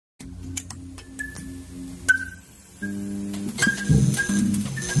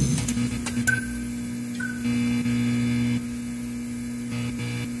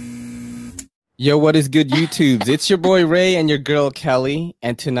Yo, what is good, YouTubes? It's your boy Ray and your girl Kelly,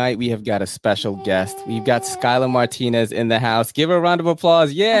 and tonight we have got a special guest. We've got Skyla Martinez in the house. Give her a round of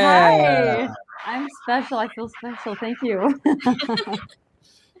applause. Yeah. Hi. I'm special. I feel special. Thank you.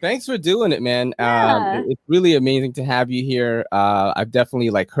 Thanks for doing it, man. Yeah. It's really amazing to have you here. I've definitely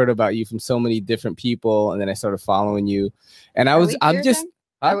heard about you from so many different people, and then I started following you. And I'm just.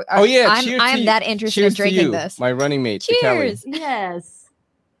 Huh? Oh yeah, I'm that interested in drinking this. My running mate, Cheers. Kelly. Yes.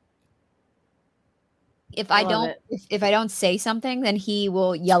 If I don't say something, then he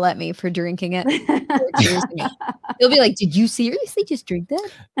will yell at me for drinking it. He'll be like, "Did you seriously just drink that?"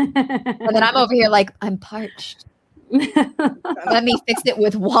 And then I'm over here like, "I'm parched. Let me fix it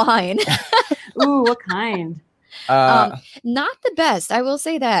with wine." Ooh, what kind? Not the best. I will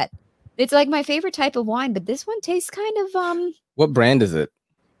say that. It's like my favorite type of wine, but this one tastes kind of What brand is it?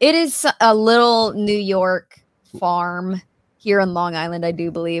 It is a little New York farm here in Long Island, I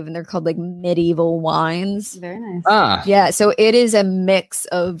do believe, and they're called like medieval wines. Very nice. Yeah, so it is a mix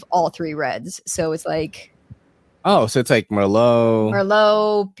of all three reds. So it's like so it's like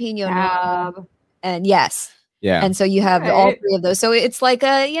Merlot, Pinot Noir, and yes. Yeah. And so you have all three of those. So it's like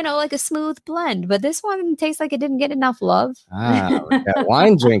a smooth blend. But this one tastes like it didn't get enough love. We got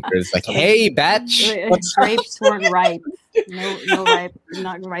wine drinkers like, hey, batch. Grapes weren't ripe. No ripe,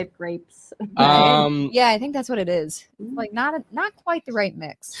 not ripe grapes. Yeah, I think that's what it is. Like not quite the right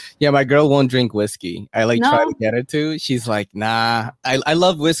mix. Yeah, my girl won't drink whiskey. I try to get her to. She's like, nah. I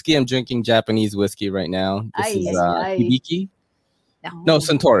love whiskey. I'm drinking Japanese whiskey right now. This is Hibiki. No,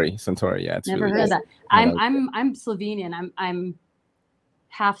 Suntory. Yeah, it's never really heard of good. that. I'm Slovenian. I'm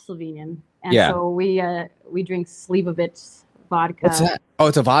half Slovenian, and so we drink Slivovitz vodka. What's that? Oh,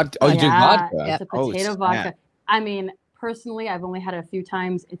 it's a vodka. Oh, you drink vodka. It's a potato vodka. I mean, personally, I've only had it a few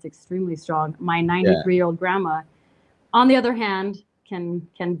times. It's extremely strong. My 93-year-old grandma, on the other hand, can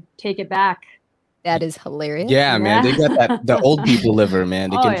take it back. That is hilarious. Yeah, man. They got the old people liver, man.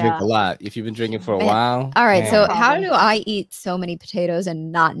 They can drink a lot. If you've been drinking for a while. All right. Man. So how do I eat so many potatoes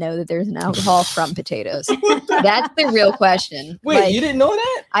and not know that there's an alcohol from potatoes? That's the real question. Wait, you didn't know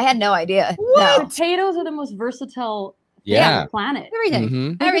that? I had no idea. What? No. Potatoes are the most versatile thing on the planet. Everything.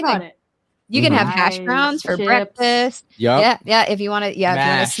 Mm-hmm. Everything. Think about it. You can have hash browns for breakfast. Yep. Yeah. If you want to, if you want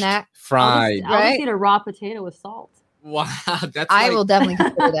a snack. Fried. I'll just eat a raw potato with salt. Wow, I will definitely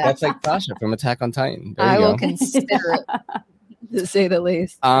consider that. That's like Tasha from Attack on Titan. I will consider it, to say the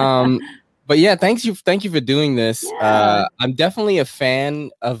least. But yeah, thank you for doing this. Yeah. I'm definitely a fan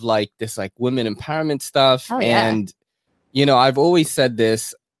of this women empowerment stuff, and I've always said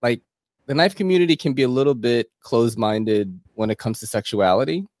this, the knife community can be a little bit closed-minded when it comes to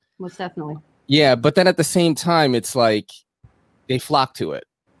sexuality. Most definitely. Yeah, but then at the same time, it's like they flock to it.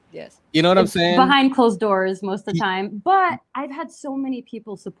 Yes. You know what I'm saying? Behind closed doors most of the time. But I've had so many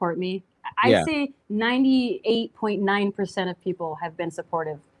people support me. I'd say 98.9% of people have been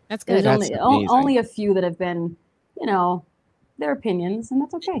supportive. That's good. There's only a few that have been, their opinions, and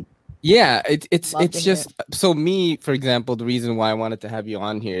that's okay. Yeah, it's just so me, for example, the reason why I wanted to have you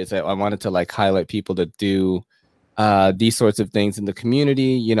on here is that I wanted to highlight people that do these sorts of things in the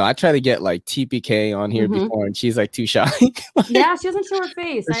community. I try to get TPK on here before, and she's too shy. Yeah, she doesn't show her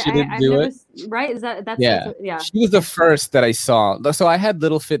face. She didn't do it. Right? Is that's yeah? She was the first that I saw. So I had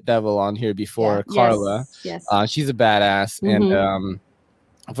Little Fit Devil on here before. Yeah. Carla. Yes. She's a badass and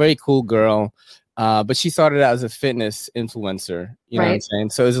a very cool girl. But she started out as a fitness influencer, you know what I'm saying?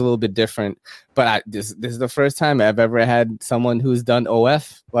 So it's a little bit different. But this is the first time I've ever had someone who's done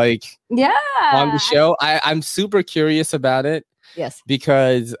OF on the show. I'm super curious about it. Yes.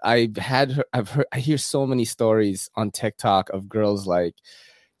 Because I hear so many stories on TikTok of girls I'm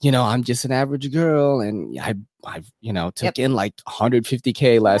just an average girl and I've took in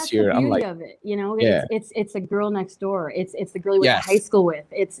 150K last year. I'm like, of it, it's a girl next door. It's the girl you went to high school with.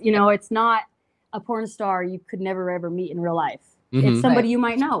 It's it's not a porn star you could never ever meet in real life. It's somebody you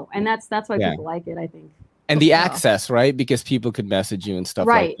might know, and that's why people like it, I think. And the access, right? Because people could message you and stuff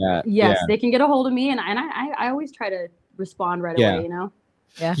like that. Yes, they can get a hold of me, and I always try to respond right away.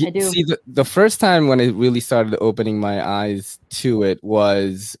 Yeah, I do. See, the first time when I really started opening my eyes to it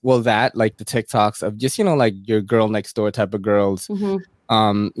was the TikToks of just your girl next door type of girls.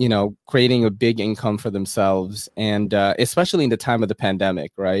 Creating a big income for themselves, and especially in the time of the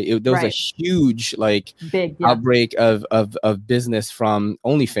pandemic, right? There was a huge big outbreak of business from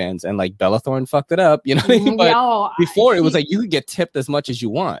OnlyFans, and Bella Thorne fucked it up, you know what I mean? But before it was you could get tipped as much as you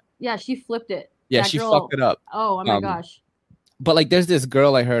want. Yeah, she flipped it. Yeah, she fucked it up. Oh my gosh. but like, there's this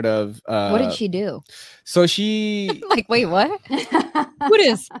girl I heard of. What did she do? So she like, wait, what? What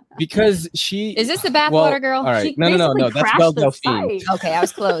is? Because she is this the bathwater girl? All right, no. That's Belle Delphine. Okay, I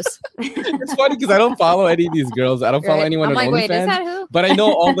was close. It's funny because I don't follow any of these girls. I don't follow anyone on OnlyFans. Wait, is that who? But I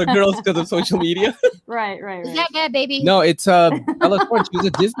know all the girls because of social media. Right. Is that bad, baby? No, it's Bella Thorne. She was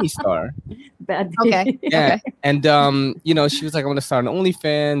a Disney star. Bad. Okay. Yeah, okay. And you know, she was like, I want to start an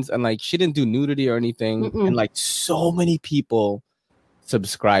OnlyFans, and like, she didn't do nudity or anything, and like, so many people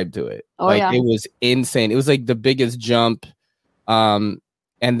subscribed to it. It was insane. It was like the biggest jump. And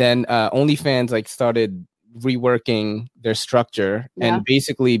then OnlyFans like started reworking their structure, and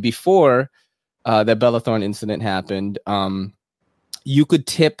basically before the Bella Thorne incident happened, you could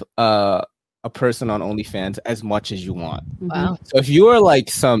tip a person on OnlyFans as much as you want. Wow. So if you are like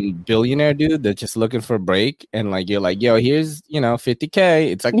some billionaire dude that's just looking for a break, and like, you're like, yo, here's, you know,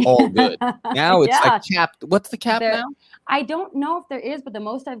 $50K, it's like all good. Now it's like capped. What's the cap now? I don't know if there is, but the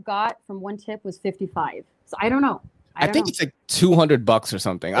most I've got from one tip was 55. So I don't know. I think it's like $200 or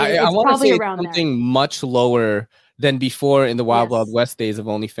something. I want to say it's something much lower than before in the Wild West days of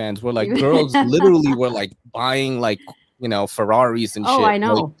OnlyFans, where like girls literally were like buying like, you know, Ferraris and shit. Oh, I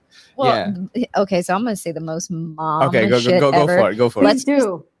know. Like, well, okay, so I'm gonna say the most mom. Okay, go for it. Go for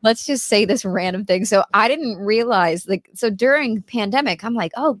it. Let's just say this random thing. So I didn't realize, like, so during pandemic, I'm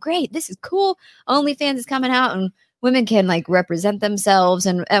like, oh great, this is cool. OnlyFans is coming out, and women can like represent themselves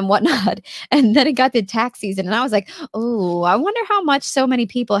and whatnot. And then it got to tax season, and I was like, oh, I wonder how much so many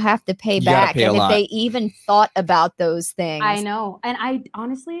people have to pay back, and if they even thought about those things. I know, and I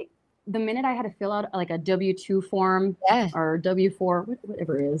honestly, the minute I had to fill out like a W-2 form or W-4,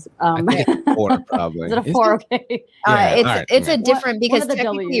 whatever it is. Four, probably. Is it a 4? Okay. It's a different, because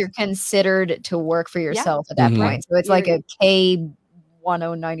technically you're considered to work for yourself at that point. So it's like a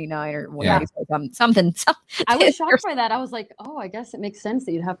K1099 or whatever. Something. I was shocked by that. I was like, oh, I guess it makes sense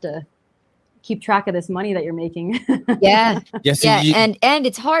that you'd have to keep track of this money that you're making. And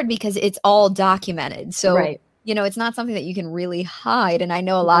it's hard because it's all documented. So you know, it's not something that you can really hide. And I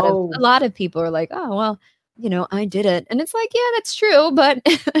know a lot of people are like, oh, well, you know, I did it. And it's like, yeah, that's true. But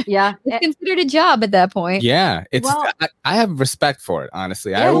it's considered a job at that point. Yeah. I have respect for it,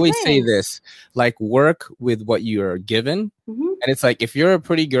 honestly. I always say this, like, work with what you're given. And it's like, if you're a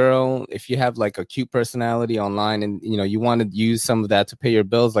pretty girl, if you have like a cute personality online, and, you know, you want to use some of that to pay your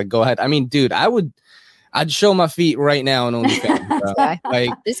bills, like, go ahead. I mean, dude, I'd show my feet right now on OnlyFans.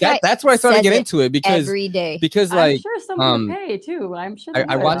 Like that's why I started to get into it, because every day. Because like, I'm sure someone would pay too. I'm sure.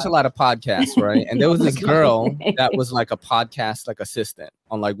 I watch a lot of podcasts, right? And there was this girl that was like a podcast like assistant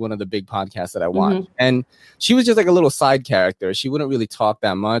on like one of the big podcasts that I watch, and she was just like a little side character. She wouldn't really talk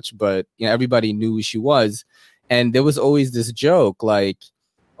that much, but you know, everybody knew who she was, and there was always this joke like,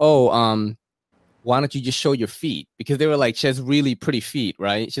 oh, why don't you just show your feet? Because they were like, she has really pretty feet,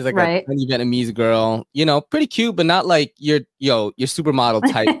 right? She's like a tiny Vietnamese girl, you know, pretty cute, but not like your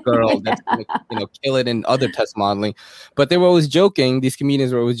supermodel type girl that's gonna, you know, kill it in other test modeling. But they were always joking, these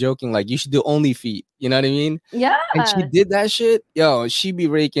comedians were always joking, like, you should do only feet. You know what I mean? Yeah. And she did that shit. Yo, she'd be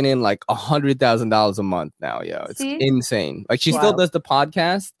raking in like $100,000 a month now. Yo, it's insane. Like, she still does the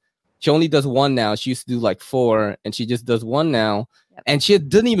podcast. She only does one now. She used to do like 4, and she just does one now. And she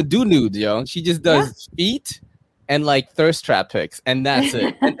doesn't even do nudes, yo. She just does feet and like thirst trap pics, and that's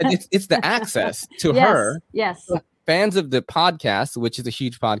it. And it's the access to her. Yes. So fans of the podcast, which is a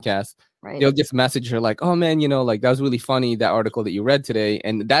huge podcast, they'll just message her like, "Oh man, you know, like, that was really funny, that article that you read today,"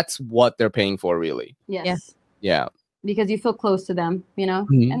 and that's what they're paying for, really. Yes. Yeah. Because you feel close to them, you know,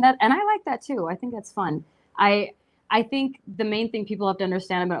 and I like that too. I think that's fun. I think the main thing people have to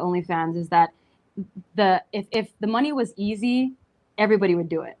understand about OnlyFans is that if the money was easy, everybody would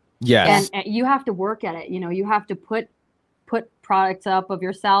do it. Yes. And you have to work at it. You know, you have to put products up of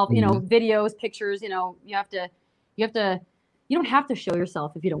yourself, you know, videos, pictures, you know, you don't have to show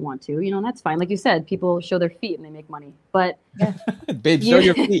yourself if you don't want to, you know, and that's fine. Like you said, people show their feet and they make money, but babe, show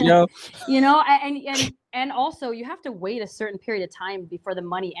your feet, yo. You know, and also you have to wait a certain period of time before the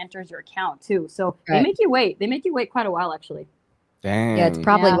money enters your account too. So they make you wait. They make you wait quite a while, actually. Dang. Yeah, it's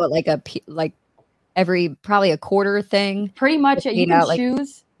probably like probably a quarter thing. Pretty much. You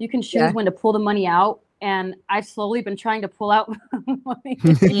can choose when to pull the money out. And I've slowly been trying to pull out money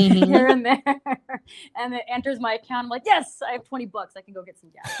here and there. And it enters my account. I'm like, yes, I have $20. I can go get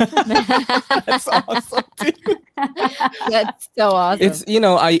some gas. That's awesome, dude. That's so awesome. It's, you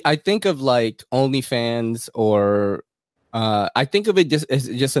know, I think of like OnlyFans, or I think of it just as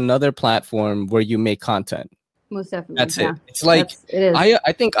just another platform where you make content. Most definitely. That's it. It's like,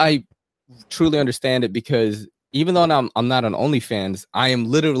 I think I truly understand it, because even though I'm not on OnlyFans, I am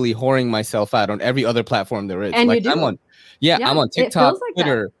literally whoring myself out on every other platform there is. And like you do. I'm on TikTok, like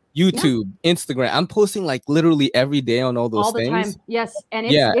Twitter, YouTube, Instagram. I'm posting like literally every day on all those all the things. time. Yes, and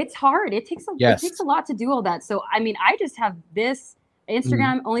it's hard. It takes a lot to do all that. So I mean, I just have this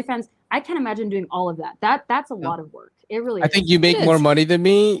Instagram, OnlyFans. I can't imagine doing all of that. That's a lot of work. It really is. I think you make more money than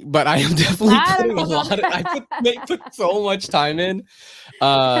me, but I am definitely putting a lot of, I put so much time in.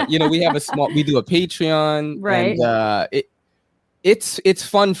 You know, we do a Patreon, right? And it's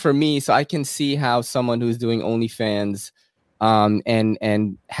fun for me, so I can see how someone who's doing OnlyFans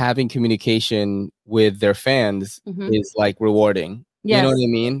and having communication with their fans is like rewarding. Yes. You know what I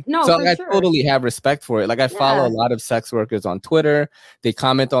mean? No, so for I sure. totally have respect for it. Like I follow a lot of sex workers on Twitter. They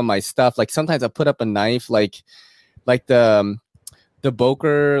comment on my stuff. Like sometimes I put up a knife, like the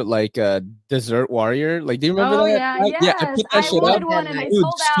Boker, like Desert Warrior. Like, do you remember that? Yeah, yes. Yeah, I put that shit up. One and Dude,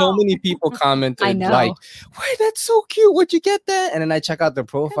 so many people commented I know. like, "Wait, that's so cute. Where'd you get that?" And then I check out the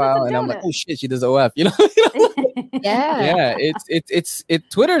profile and I'm like, "Oh shit, she does OF." You know? Yeah.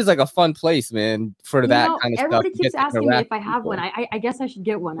 Twitter is like a fun place, man, for that kind of stuff. Everybody keeps asking me if I have one. I guess I should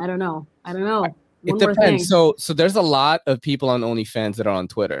get one. I don't know. It depends. So there's a lot of people on OnlyFans that are on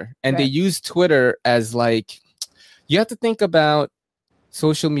Twitter, and they use Twitter as like, you have to think about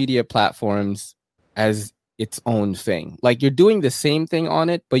social media platforms as its own thing. Like you're doing the same thing on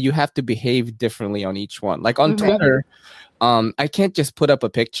it, but you have to behave differently on each one. Like on Twitter, I can't just put up a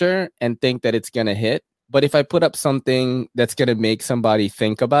picture and think that it's gonna hit. But if I put up something that's gonna make somebody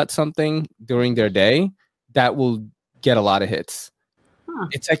think about something during their day, that will get a lot of hits.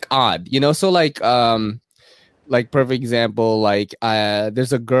 It's like odd, you know? So like perfect example, like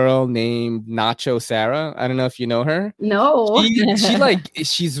there's a girl named Nacho Sarah. I don't know if you know her. No.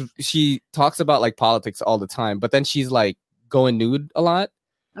 She talks about like politics all the time, but then she's like going nude a lot.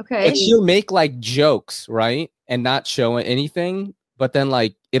 Okay. Like she'll make like jokes, right? And not show anything, but then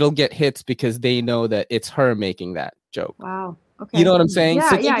like it'll get hits because they know that it's her making that joke. Wow. Okay. You know what I'm saying? Yeah,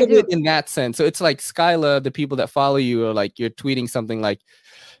 so think of it in that sense. So it's like Skyla, the people that follow you, are like, you're tweeting something like,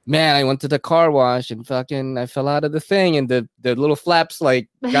 "Man, I went to the car wash and fucking I fell out of the thing and the little flaps like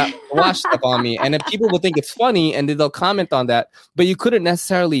got washed up on me." And then people will think it's funny and then they'll comment on that. But you couldn't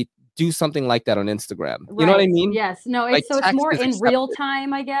necessarily do something like that on Instagram. You know what I mean? Yes. No, it's more in real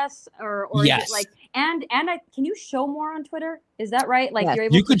time, I guess. Or yes. Is it like can you show more on Twitter? Is that right? Like you're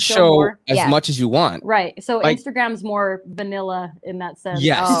able you to could show more? as much as you want. Right. So like, Instagram's more vanilla in that sense.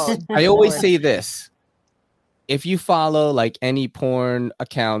 Yes. I always say this. If you follow like any porn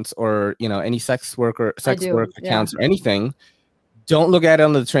accounts or, you know, any sex work accounts or anything, don't look at it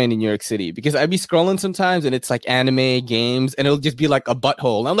on the train in New York City, because I'd be scrolling sometimes and it's like anime games and it'll just be like a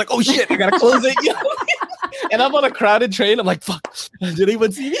butthole. And I'm like, oh shit, I gotta close it. You know? And I'm on a crowded train. I'm like, fuck, did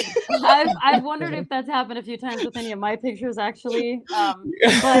anyone see me? I've wondered if that's happened a few times with any of my pictures, actually.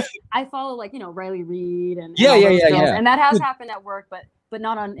 But I follow like, you know, Riley Reid and yeah. And that has happened at work, but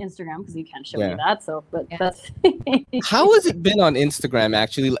not on Instagram because you can't show me that. So, but that's how has it been on Instagram?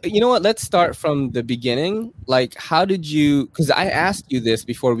 Actually, you know what? Let's start from the beginning. Like, how did you? Because I asked you this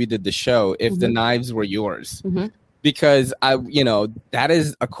before we did the show, if the knives were yours. Because that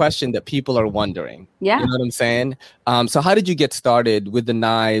is a question that people are wondering. Yeah. You know what I'm saying? So how did you get started with the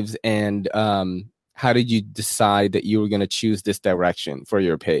knives, and how did you decide that you were going to choose this direction for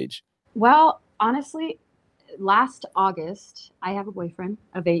your page? Well, honestly, last August, I have a boyfriend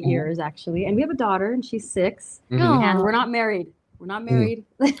of 8 years, actually, and we have a daughter, and she's 6, and we're not married. We're not married.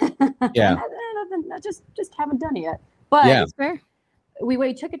 Yeah. just haven't done it yet. But that's fair.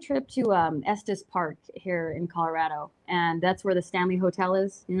 We took a trip to Estes Park here in Colorado, and that's where the Stanley Hotel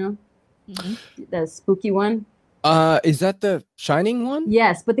is, you know, the spooky one. Is that the Shining one?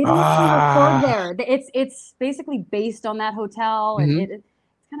 Yes, but they don't record there. It's basically based on that hotel, and it's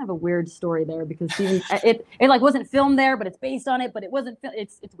kind of a weird story there because even it like wasn't filmed there, but it's based on it, but it wasn't.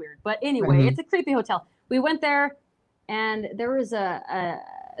 It's weird. But anyway, it's a creepy hotel. We went there, and there was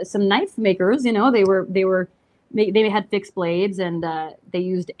some knife makers. You know, they had fixed blades, and they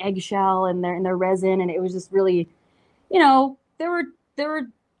used eggshell in their resin, and it was just really, you know, there were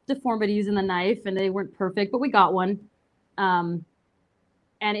deformities in the knife, and they weren't perfect, but we got one, and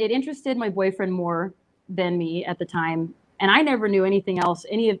it interested my boyfriend more than me at the time, and I never knew anything else.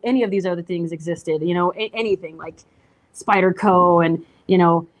 Any of these other things existed, you know, anything like Spyderco and you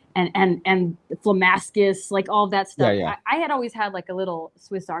know and Flamascus, like all of that stuff. Yeah. I had always had like a little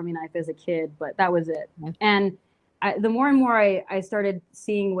Swiss Army knife as a kid, but that was it. And the more and more I started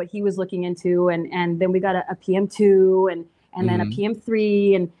seeing what he was looking into, and then we got a PM2 and then a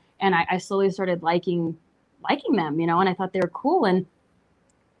PM3, and I slowly started liking them, you know, and I thought they were cool. And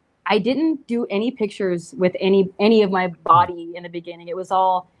I didn't do any pictures with any of my body in the beginning. It was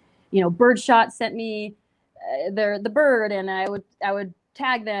all, Birdshot sent me the bird, and I would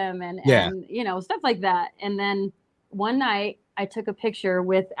tag them and stuff like that. And then one night I took a picture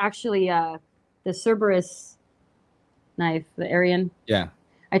with actually the Cerberus knife, the Aryan. Yeah.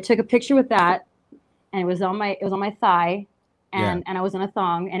 I took a picture with that, and it was on my thigh, and I was in a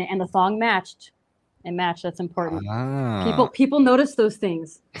thong, and the thong matched. It matched. That's important. People notice those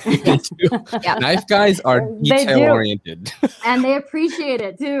things. Knife guys are detail oriented, and they appreciate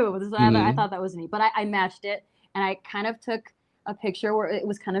it too. So I thought that was neat. But I matched it, and I kind of took a picture where it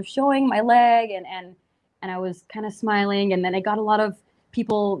was kind of showing my leg, and I was kind of smiling, and then it got a lot of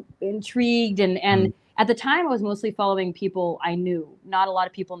people intrigued, and at the time I was mostly following people I knew, not a lot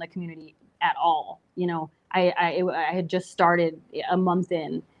of people in the community at all. I had just started a month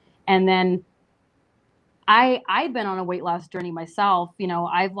in, and then I've been on a weight loss journey myself.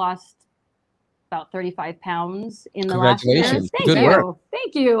 I've lost about 35 pounds in the last year.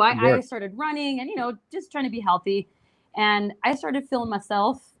 Thank you. I started running and, just trying to be healthy. And I started feeling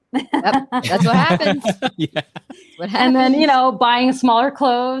myself. Yep, that's what happens. And then, buying smaller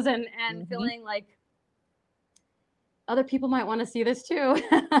clothes and feeling like other people might want to see this too.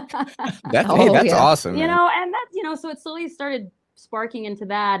 That's awesome. And that, so it slowly started sparking into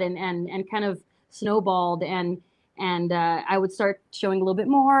that and kind of snowballed, and I would start showing a little bit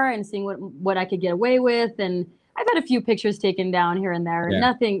more and seeing what I could get away with. And I've had a few pictures taken down here and there.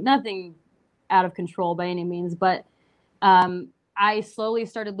 Nothing out of control by any means, but I slowly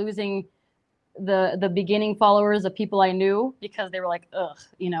started losing the beginning followers of people I knew, because they were like, ugh,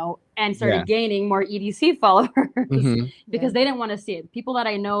 and started gaining more EDC followers because they didn't want to see it. People that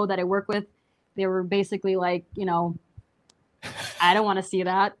I know, that I work with, they were basically like, I don't want to see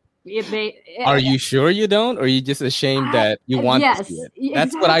that. Are you sure you don't, or are you just ashamed that you want to see it?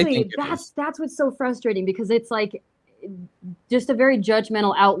 That's what I think. That's what's so frustrating, because it's like just a very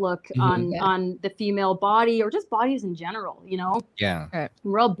judgmental outlook on the female body, or just bodies in general. Yeah,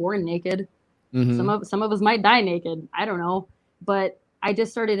 we're all born naked. Some of us might die naked. I don't know, but I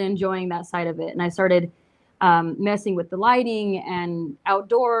just started enjoying that side of it, and I started messing with the lighting and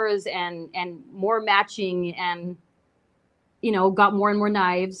outdoors and more matching, and got more and more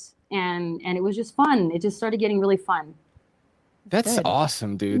knives, and it was just fun. It just started getting really fun. That's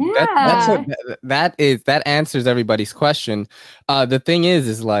awesome, dude. Yeah. That answers everybody's question. The thing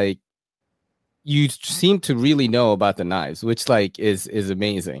is like, you seem to really know about the knives, which like is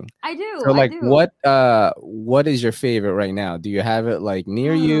amazing. I do. So like, what is your favorite right now? Do you have it like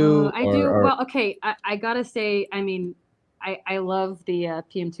near you? I do. Well, okay. I gotta say, I mean, I love the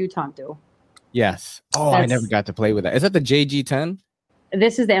PM2 Tonto. Yes. Oh, I never got to play with that. Is that the JG10?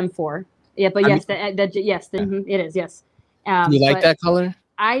 This is the M4. Yeah, but yes, it is. Yes. Do you like that color?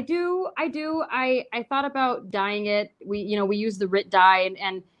 I do. I thought about dyeing it. We use the RIT dye,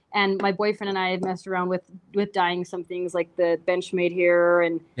 and my boyfriend and I have messed around with dyeing some things like the Benchmade here,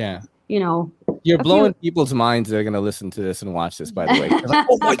 and you're blowing people's minds that are gonna listen to this and watch this. By the way, they're like,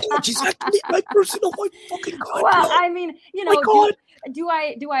 oh my god, she's actually my person. Oh my fucking god. Well, I mean, do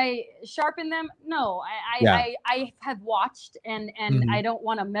I sharpen them? No, I have watched, and I don't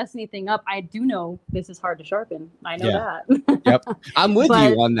want to mess anything up. I do know this is hard to sharpen. I know that. Yep, I'm with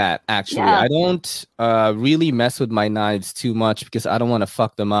you on that. Actually, I don't really mess with my knives too much, because I don't want to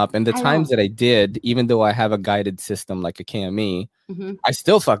fuck them up. And the times that I did, even though I have a guided system like a KME, I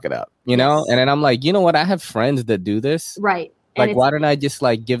still fuck it up. And then I'm like, you know what? I have friends that do this. Right. Like, why don't I just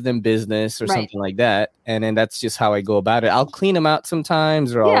like give them business or something like that? And then that's just how I go about it. I'll clean them out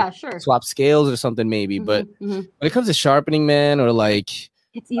sometimes, or I'll swap scales or something maybe. But when it comes to sharpening, man, or like,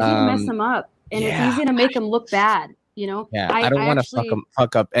 it's easy to mess them up, and it's easy to make them look bad. Yeah, I don't want to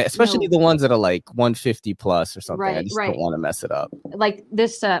fuck up, especially the ones that are like 150 plus or something. I just don't want to mess it up. Like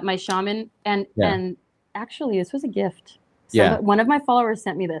this, my shaman, and actually this was a gift. One of my followers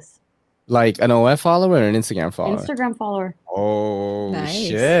sent me this. Like an OF follower or an Instagram follower? Instagram follower. Oh, nice.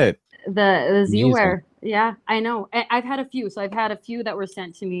 Shit. The Z-Wear. Yeah, I know. I've had a few. So I've had a few that were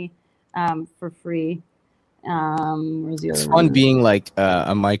sent to me for free. It's fun being like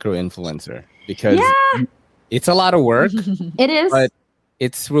a micro influencer, because it's a lot of work. It is. But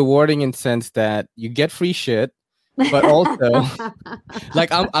it's rewarding in sense that you get free shit, but also like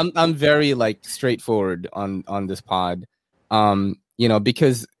I'm very like straightforward on this pod.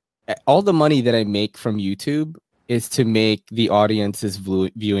 Because all the money that I make from YouTube is to make the audience's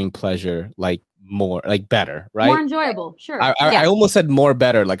viewing pleasure like more, like better, right? More enjoiable, sure. I almost said more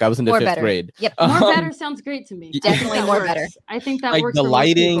better, like I was in the fifth grade. Yep, more better sounds great to me. Definitely more better. I think that like works. The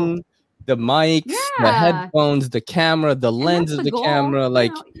lighting, the mics, the headphones, the camera, the lens of the camera,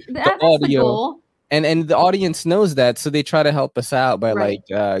 like the audio. And the audience knows that, so they try to help us out by like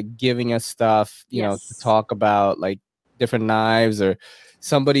giving us stuff, you know, to talk about like different knives. Or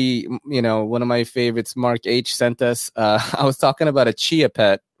somebody, you know, one of my favorites, Mark H, sent us. I was talking about a chia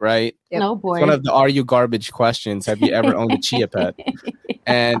pet, right? No boy. It's one of the "Are you garbage?" questions. Have you ever owned a chia pet?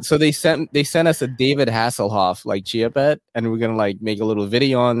 And so they sent us a David Hasselhoff like chia pet, and we're gonna like make a little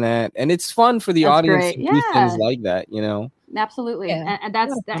video on that. And it's fun for the audience to do things like that, you know. Absolutely, and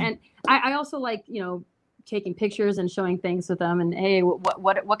that's and I also like, you know, taking pictures and showing things with them. And hey,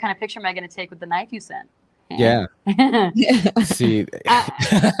 what kind of picture am I going to take with the knife you sent? Yeah. See,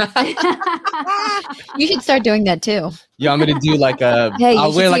 you should start doing that too. Yeah, I'm gonna do like a.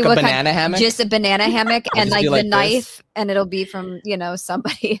 I'll wear like a banana hammock. Just a banana hammock, and like the knife, and it'll be from, you know,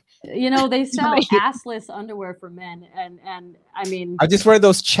 somebody. You know, they sell assless underwear for men, and I mean, I just wear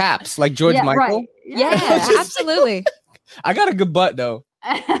those chaps like George Michael. Right. Yeah, absolutely. I got a good butt though.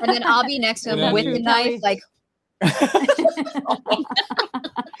 And then I'll be next to him with the knife, like.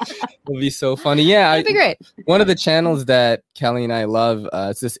 It'll be so funny. Yeah, it'll be great. One of the channels that Kelly and I love,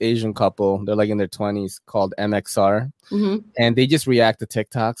 it's this Asian couple. They're like in their 20s, called MXR, and they just react to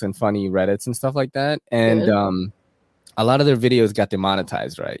TikToks and funny Reddits and stuff like that. And a lot of their videos got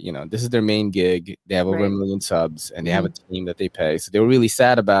demonetized, right? You know, this is their main gig. They have over 1 million subs, and they have a team that they pay. So they were really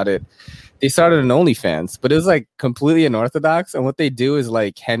sad about it. They started an OnlyFans, but it was like completely unorthodox. And what they do is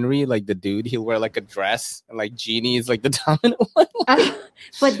like Henry, like the dude, he'll wear like a dress, and like Jeannie is like the dominant one.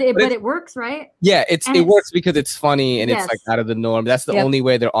 but it works, right? Yeah, it works because it's funny and it's like out of the norm. That's the only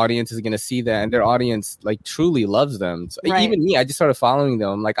way their audience is gonna see that, and their audience like truly loves them. So even me, I just started following them.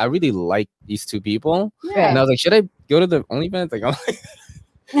 I'm like, I really like these two people, and I was like, should I go to the OnlyFans? Like,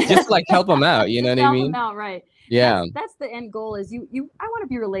 just like help them out. You know what I mean? Help them out, right? Yeah, that's the end goal. Is you I want to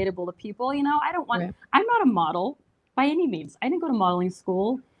be relatable to people. You know, I don't want. I'm not a model by any means. I didn't go to modeling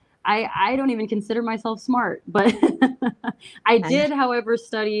school. I don't even consider myself smart, but I did, however,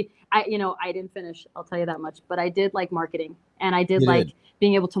 study. I didn't finish. I'll tell you that much. But I did like marketing, and I did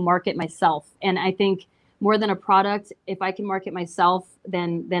being able to market myself. And I think more than a product, if I can market myself,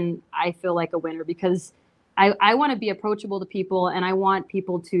 then I feel like a winner, because I want to be approachable to people, and I want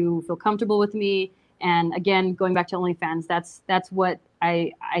people to feel comfortable with me. And again, going back to OnlyFans, that's what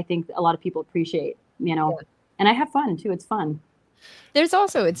I think a lot of people appreciate, you know, and I have fun too. It's fun. There's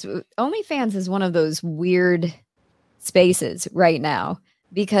also, OnlyFans is one of those weird spaces right now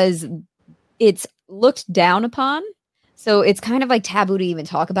because it's looked down upon. So it's kind of like taboo to even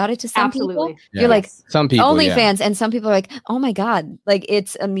talk about it to some people. Yeah. You're like, some people OnlyFans, and some people are like, oh my God, like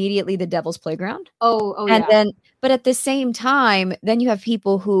it's immediately the devil's playground. And then, but at the same time, then you have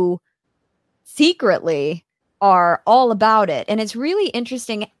people who secretly are all about it. And it's really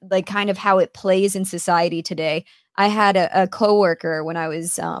interesting, like kind of how it plays in society today. I had a coworker when I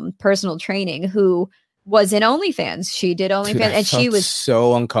was personal training who was in OnlyFans. She did OnlyFans. Dude, and she was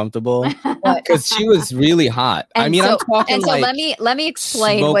so uncomfortable because she was really hot. And I mean, so, I'm talking and so like let me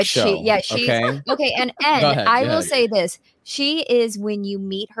explain what show, she's okay. And ahead, I will say this. She is, when you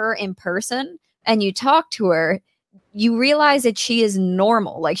meet her in person and you talk to her, you realize that she is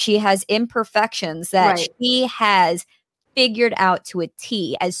normal. Like she has imperfections that she has figured out to a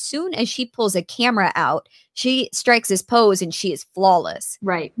T. As soon as she pulls a camera out, she strikes this pose and she is flawless.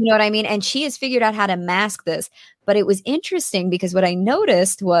 Right. You know what I mean? And she has figured out how to mask this. But it was interesting because what I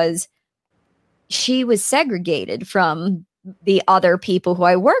noticed was she was segregated from the other people who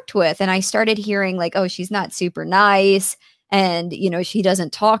I worked with. And I started hearing like, oh, she's not super nice. And, you know, she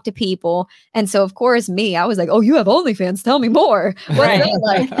doesn't talk to people. And so, of course, I was like, oh, you have OnlyFans. Tell me more. What's it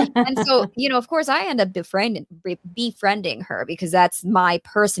like? And so, you know, of course, I end up befriending her because that's my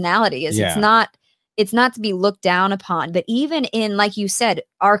personality. It's not to be looked down upon. But even in, like you said,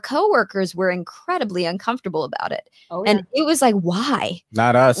 our coworkers were incredibly uncomfortable about it. And it was like, why?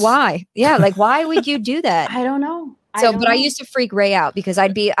 Not us. Why? Yeah. Like, why would you do that? I don't know. I used to freak Ray out because I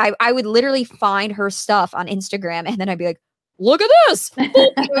would literally find her stuff on Instagram and then I'd be like, look at this.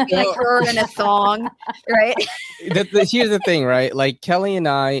 It would be like her in a thong, right? Here's the thing, right? Like Kelly and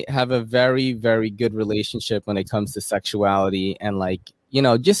I have a very, very good relationship when it comes to sexuality and like, you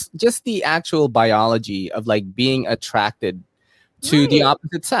know, just the actual biology of like being attracted to the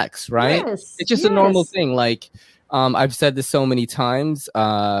opposite sex, right? Yes, it's just a normal thing. Like, I've said this so many times.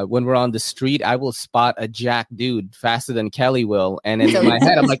 When we're on the street, I will spot a jack dude faster than Kelly will, and in my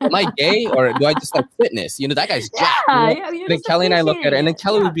head, I'm like, "Am I gay or do I just like fitness?" You know, that guy's jack. Then Kelly and I look at it, and then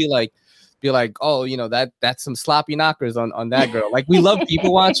Kelly would be like, "Oh, you know that's some sloppy knockers on that girl." Like we love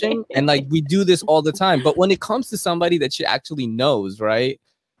people watching, and like we do this all the time. But when it comes to somebody that she actually knows, right?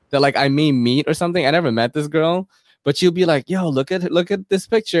 that like I may meet or something. I never met this girl, but she'll be like, "Yo, look at this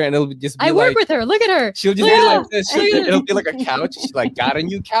picture," and it'll just be I work with her. Look at her. She'll just be like this. It'll be like a couch. She's like, "Got a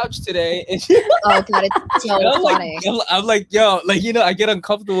new couch today." Oh God, it's so funny. I'm like, yo, like I get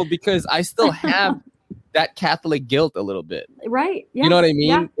uncomfortable because I still have that Catholic guilt a little bit. Right. Yeah. You know what I mean?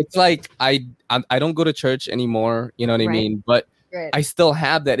 Yeah. It's like I don't go to church anymore. You know what I mean? But I still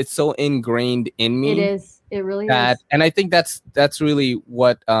have that. It's so ingrained in me. It is. It really is. And I think that's really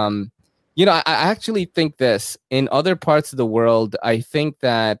what I actually think this in other parts of the world. I think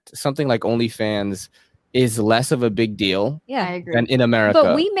that something like OnlyFans is less of a big deal. Yeah, I agree. Than in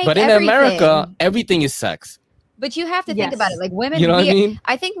America. But in America, everything is sex. But you have to think about it. Like women, you know what I mean?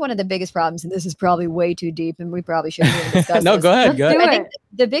 I think one of the biggest problems, and this is probably way too deep, and we probably shouldn't even discuss No, this. go ahead. I think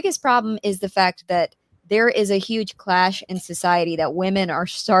the biggest problem is the fact that there is a huge clash in society that women are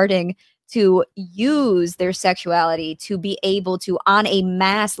starting to use their sexuality to be able to, on a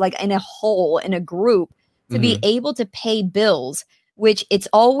mass, like in a whole, in a group, to be able to pay bills, which it's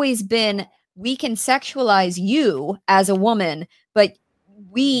always been, we can sexualize you as a woman, but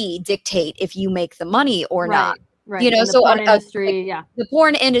we dictate if you make the money or not. Right. You know, so the porn industry, the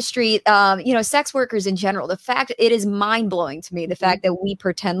porn industry, sex workers in general, the fact it is mind blowing to me, the fact that we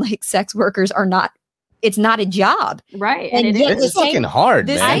pretend like sex workers are not, it's not a job. Right. And it's fucking hard,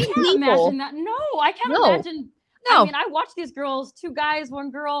 man. I can't imagine that. No, I can't imagine. No. I mean, I watch these girls, 2 guys,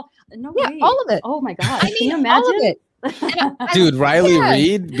 1 girl. No way. All of it. Oh my God. Can you imagine? All of it. Dude, Riley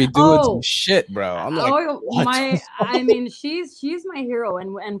Reid be doing some shit, bro. I'm like, I mean, she's my hero,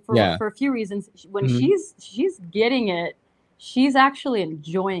 and for a few reasons. When she's getting it, she's actually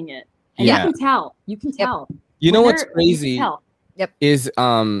enjoying it, and you can tell. You can tell. You know what's crazy? Is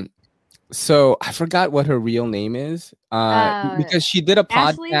so I forgot what her real name is. Because she did a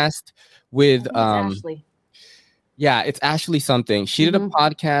podcast with Ashley. Yeah, it's Ashley something. She did a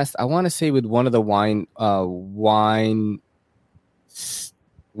podcast, I want to say, with one of the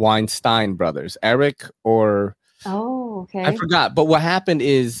Weinstein brothers, Eric or I forgot. But what happened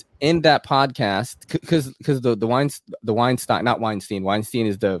is in that podcast, because the Weinstein, not Weinstein. Weinstein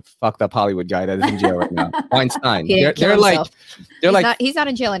is the fucked up Hollywood guy that is in jail right now. Weinstein. They're like he's not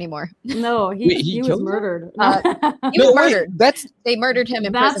in jail anymore. No, he was murdered. He was murdered. They murdered him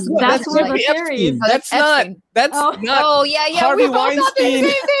in prison. That's where the theory is. That's not. Oh yeah. Harvey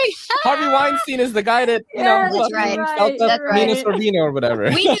Weinstein. Harvey Weinstein is the guy that that's right. Nina Sorvino or whatever.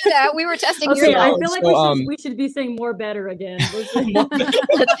 We knew that. We were testing your I feel like we should be saying more better again.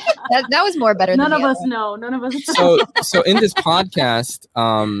 That was more better. None of us know. So in this podcast,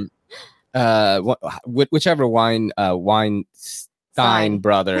 whichever Weinstein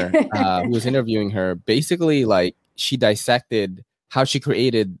brother who was interviewing her, basically like she dissected how she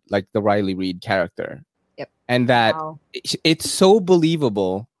created like the Riley Reid character. Yep. And that it's so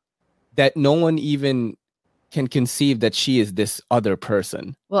believable that no one even can conceive that she is this other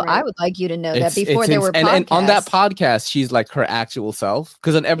person. Well, I would like you to know that before there were podcasts. And on that podcast, she's like her actual self.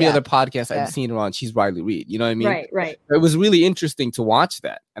 Because on every other podcast I've seen her on, she's Riley Reid. You know what I mean? Right. It was really interesting to watch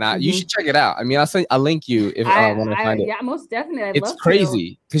that. And you should check it out. I mean, I'll link you if I want to find it. Yeah, most definitely. It's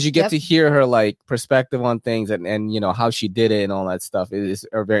crazy because you get to hear her like perspective on things and you know how she did it and all that stuff. It is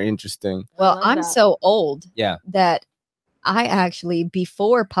very interesting. Well, I'm so old that I actually,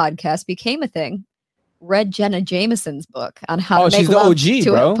 before podcasts became a thing, read Jenna Jameson's book on how to make love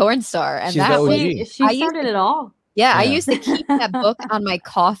to a porn star, and she started it all. Yeah, I used to keep that book on my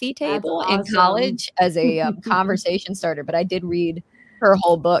coffee table in college as a conversation starter. But I did read her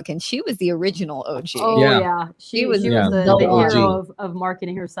whole book, and she was the original OG. Oh yeah, she was the hero of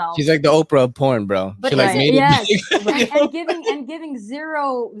marketing herself. She's like the Oprah of porn, bro. But she like made it and giving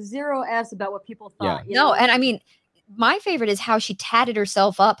zero F's about what people thought. Yeah. No, and I mean, my favorite is how she tatted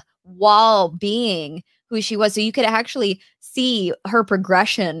herself up while being who she was. So you could actually see her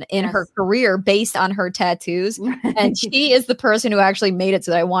progression in her career based on her tattoos. And she is the person who actually made it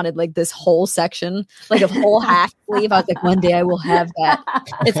so that I wanted like this whole section, like a whole half sleeve. I was like, one day I will have that.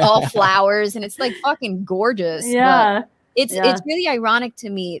 It's all flowers and it's like fucking gorgeous. Yeah. But it's really ironic to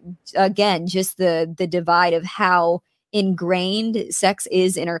me, again, just the divide of how ingrained sex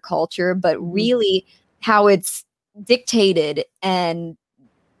is in our culture, but really how it's dictated and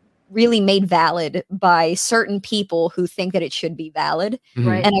really made valid by certain people who think that it should be valid.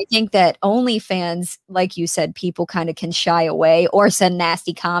 Right. And I think that OnlyFans, like you said, people kind of can shy away or send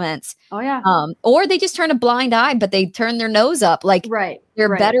nasty comments. Oh yeah. Or they just turn a blind eye, but they turn their nose up like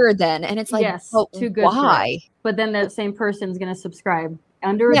they're better than. And it's like, too good. Why? But then that same person's going to subscribe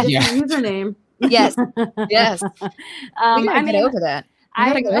under a different username. Yes. We gotta get over that. We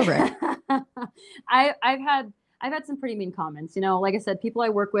gotta get over it. I've had some pretty mean comments. You know, like I said, people I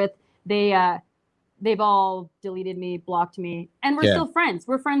work with, they've all deleted me, blocked me, and we're still friends.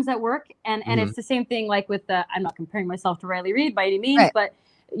 We're friends at work, and it's the same thing. Like with I'm not comparing myself to Riley Reid by any means, but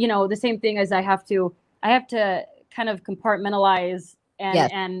you know, the same thing as I have to kind of compartmentalize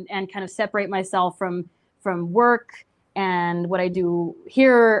and kind of separate myself from work and what I do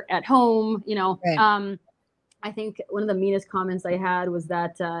here at home. You know, I think one of the meanest comments I had was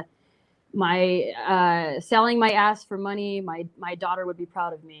that my selling my ass for money, my daughter would be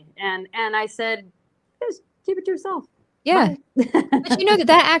proud of me, and I said, just keep it to yourself. Yeah. But you know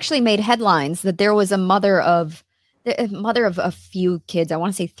that actually made headlines, that there was a mother of a few kids, I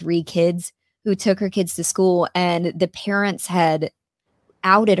want to say 3 kids, who took her kids to school, and the parents had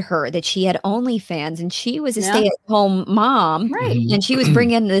outed her that she had OnlyFans, and she was a stay-at-home mom, and she was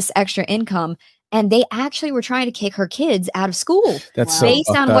bringing in this extra income, and they actually were trying to kick her kids out of school based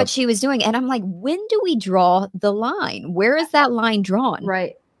on what she was doing. And I'm like, when do we draw the line? Where is that line drawn?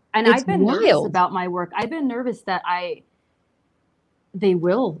 Right. And I've been nervous about my work. I've been nervous that they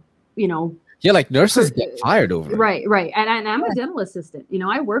will, you know. Yeah, like nurses get fired over it. Right. And I'm a dental assistant. You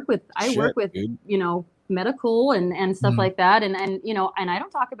know, I work with you know, medical and stuff like that. And you know, and I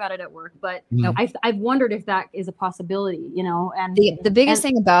don't talk about it at work, but I've wondered if that is a possibility, you know. And the biggest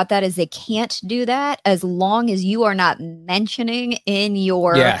thing about that is they can't do that as long as you are not mentioning in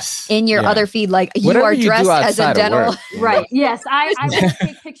your other feed, like whatever you are dressed as a dental. Right. Yes. I won't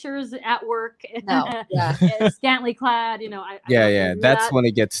take pictures at work. No. Scantily clad, you know. I that's when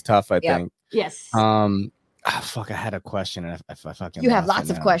it gets tough, I think. Yes. Fuck, I had a question. And I fucking you have lots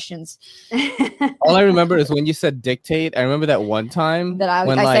of questions. All I remember is when you said dictate. I remember that one time that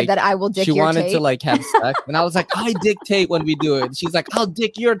I said that I will dictate. She wanted to like have sex, and I was like, I dictate when we do it. And she's like, I'll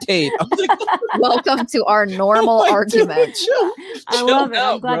dick your tate. I was like, welcome to our normal argument. I love it.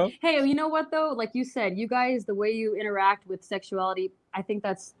 I'm glad. Bro. Hey, you know what though? Like you said, you guys, the way you interact with sexuality, I think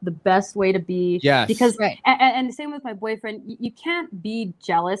that's the best way to be. Yes. Because and the same with my boyfriend. You can't be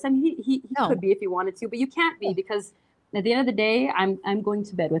jealous. I mean, he could be if he wanted to, but you can't be, because at the end of the day, I'm going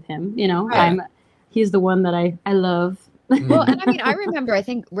to bed with him. You know, he's the one that I love. Well, and I mean, I remember, I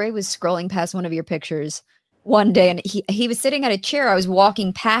think Ray was scrolling past one of your pictures one day, and he was sitting at a chair. I was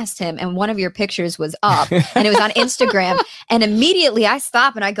walking past him, and one of your pictures was up, and it was on Instagram. And immediately I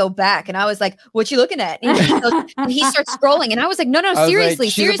stop and I go back, and I was like, "What you looking at?" And he starts scrolling, and I was like, "No, seriously,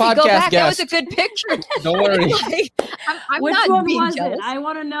 go back. Guest. That was a good picture." Don't worry. Like, I'm Which not one being was jealous. it? I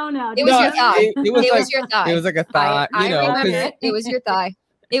want to know now. It was your thigh. It was your thigh. It was like a thigh. It was your thigh.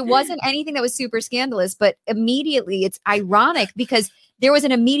 It wasn't anything that was super scandalous, but immediately it's ironic because there was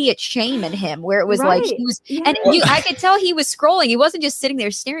an immediate shame in him where it was like he was, and I could tell he was scrolling. He wasn't just sitting there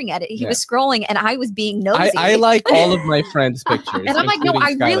staring at it. He was scrolling, and I was being nosy. I like all of my friends' pictures, and I'm like, no,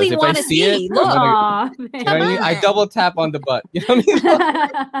 I really want to see. Look, I double tap on the butt. You know what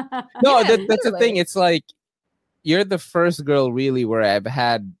I mean? No, that's the thing. It's like you're the first girl really where I've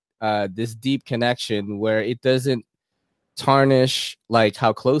had this deep connection where it doesn't tarnish like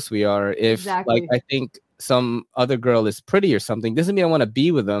how close we are. If like I think some other girl is pretty or something, doesn't mean I want to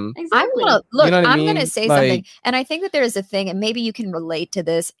be with them. Exactly. I'm going to say something, and I think that there is a thing, and maybe you can relate to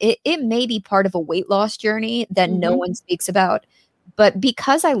this. It may be part of a weight loss journey that no one speaks about, but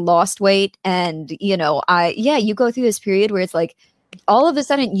because I lost weight, and you know, you go through this period where it's like all of a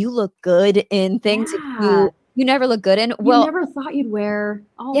sudden you look good in things that you never look good in. Well, you never thought you'd wear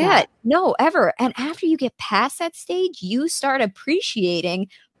all that. No, ever. And after you get past that stage, you start appreciating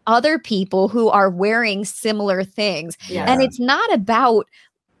other people who are wearing similar things. And it's not about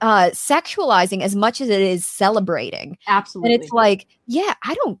sexualizing as much as it is celebrating. Absolutely. And it's like,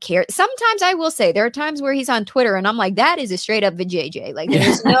 I don't care. Sometimes I will say there are times where he's on Twitter and I'm like, that is a straight up vajayjay. Like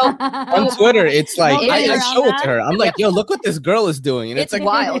there's no on Twitter. It's like I show it to her. I'm like, yo, look what this girl is doing. And it's like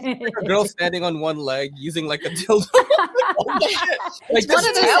wild. A girl standing on one leg using like a dildo. Like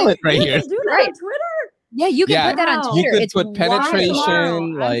this talent right here. Do that on Twitter. Yeah, you can put that on Twitter. You could put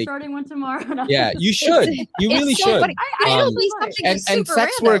penetration, like I'm starting one tomorrow. You should. You really should. And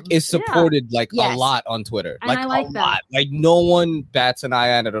sex work is supported like a lot on Twitter. And I like that. Lot. Like no one bats an eye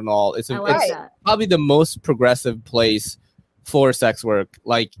at it at all. It's probably the most progressive place for sex work,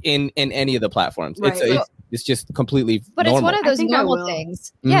 like in any of the platforms. Right. It's just completely normal. It's one of those normal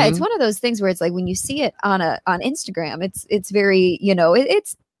things. Yeah, it's one of those things where it's like when you see it on Instagram, it's very, you know,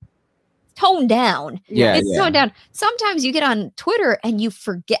 it's toned down. It's toned down. Sometimes you get on Twitter and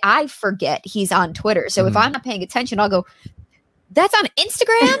I forget he's on Twitter. So if I'm not paying attention, I'll go, that's on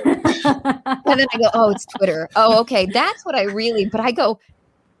Instagram? And then I go, oh, it's Twitter. Oh, okay. That's what but I go,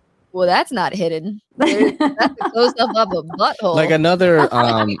 well, that's not hidden. That's a close up of a butthole. Like another.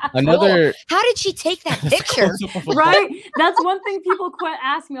 How did she take that picture? Right? That's one thing people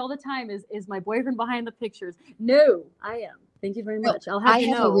ask me all the time is my boyfriend behind the pictures? No, I am. Thank you very much. I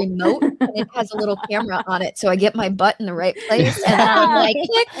have a remote and it has a little camera on it, so I get my butt in the right place. And I'm like,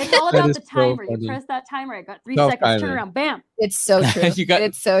 click. It's all about the timer. You press that timer. I got 3 seconds. Turn around. Bam. It's so true.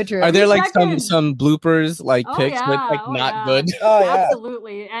 It's so true. Are there like some bloopers, like pics with like not good? Oh, yeah.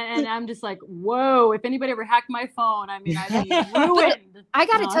 Absolutely. And I'm just like, whoa! If anybody ever hacked my phone, I mean, I'd be ruined. I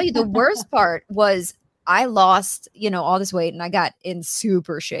got to tell you, the worst part was I lost, all this weight, and I got in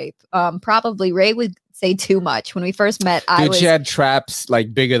super shape. Probably Ray would say too much. When we first met, she had traps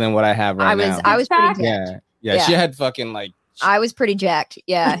like bigger than what I have right now. I was pretty jacked. Yeah. She had fucking like. I was pretty jacked.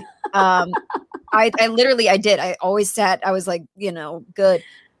 Yeah. I literally did. I always sat. I was like, good.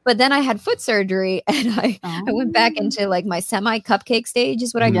 But then I had foot surgery, and I went back into like my semi cupcake stage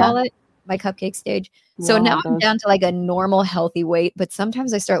is what I call it. My cupcake stage. So now I'm down to like a normal healthy weight. But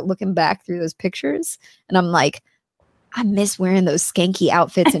sometimes I start looking back through those pictures, and I'm like, I miss wearing those skanky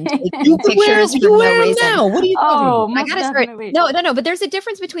outfits and taking pictures for no reason. Now. What are you talking about? I gotta start. No. But there's a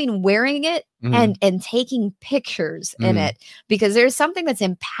difference between wearing it and taking pictures in it, because there's something that's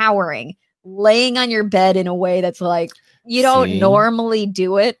empowering, laying on your bed in a way that's like you don't normally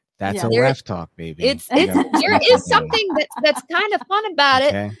do it. That's a ref talk, baby. There is something that's kind of fun about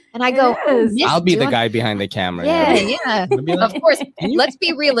it. And I go, I'll be the guy behind the camera. Yeah. Of course. Let's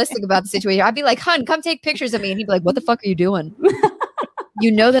be realistic about the situation. I'd be like, hun, come take pictures of me. And he'd be like, what the fuck are you doing?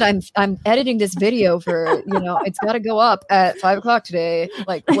 You know that I'm editing this video for, it's got to go up at 5 o'clock today.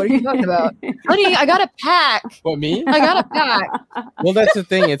 Like, what are you talking about? Honey, I got to pack. What, me? I got to pack. Well, that's the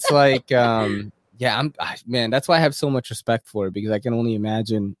thing. It's like, man, that's why I have so much respect for it, because I can only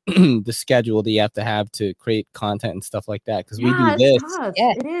imagine the schedule that you have to create content and stuff like that. Because we do this.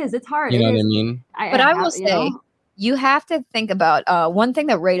 It is. It's hard. You know what I mean? But I will say, you have to think about one thing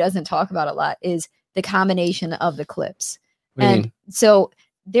that Ray doesn't talk about a lot is the combination of the clips. And so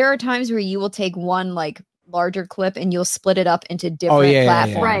there are times where you will take one like larger clip and you'll split it up into different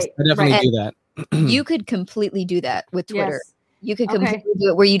platforms. Yeah. Right. I definitely do that. You could completely do that with Twitter. Yes. You could completely do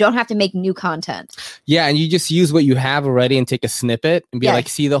it where you don't have to make new content. Yeah, and you just use what you have already and take a snippet and be like,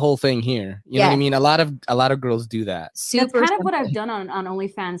 see the whole thing here. You know what I mean? A lot of girls do that. That's kind of what I've done on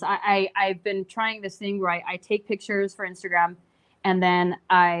OnlyFans. I've been trying this thing where I take pictures for Instagram and then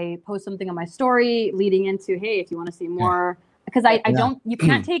I post something on my story leading into, hey, if you want to see more. Because you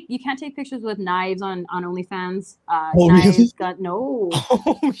can't take pictures with knives on OnlyFans. Knives really? No.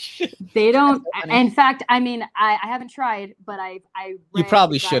 Oh shit. They don't. In fact, I mean, I haven't tried, but I you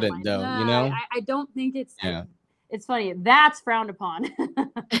probably shouldn't though. I don't think it's. It's funny. That's frowned upon.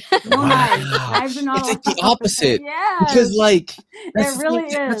 No knives. Knives are not. It's like the opposite. Yeah. Because like it really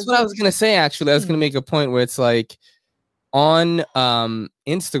is. That's what I was gonna say. Actually, I was gonna make a point where it's like on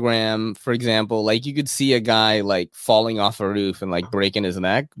Instagram, for example, like you could see a guy like falling off a roof and like breaking his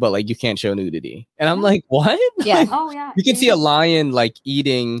neck, but like you can't show nudity. And I'm like, what? Yeah. Like, you can see a lion like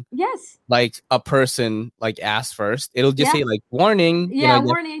eating like a person like ass first. It'll just say like warning.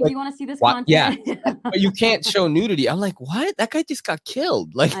 Warning. Like, do you want to see this content? Yeah. But you can't show nudity. I'm like, what? That guy just got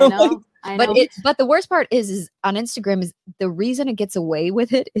killed. Like, I know. But the worst part is on Instagram is the reason it gets away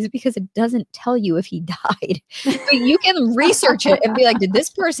with it is because it doesn't tell you if he died. But you can research it and be like, did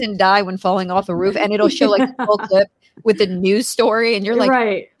this person die when falling off a roof? And it'll show like a full clip with the news story, and you're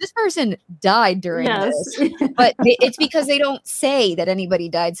like, this person died during this. But it's because they don't say that anybody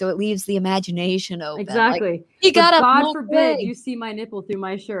died, so it leaves the imagination open. Exactly. Like, he got up. God forbid you see my nipple through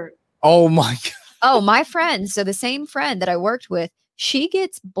my shirt. Oh my god. Oh, my friend. So the same friend that I worked with, she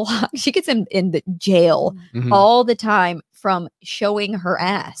gets blocked. She gets in the jail all the time from showing her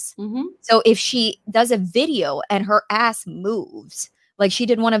ass. So if she does a video and her ass moves, like she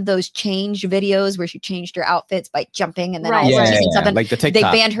did one of those change videos where she changed her outfits by jumping and then all of a sudden she did something, like the TikTok.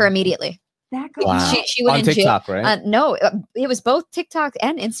 They banned her immediately. Wow. She went on in TikTok, jail. right? No, it was both TikTok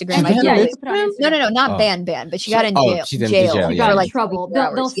and Instagram. No, not banned, but she got in jail. She's in jail. She got in trouble.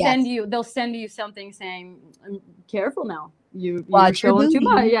 They'll send you something saying, "Careful now. You're showing too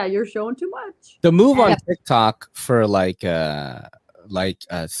much. Yeah, you're showing too much." The move on TikTok for like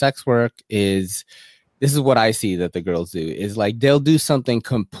sex work is, this is what I see that the girls do, is like they'll do something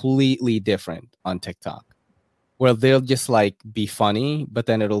completely different on TikTok, where they'll just like be funny, but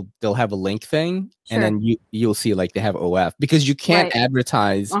then they'll have a link thing, and then you'll see like they have OF, because you can't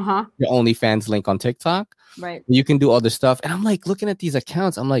advertise your OnlyFans link on TikTok. Right. You can do other stuff. And I'm like looking at these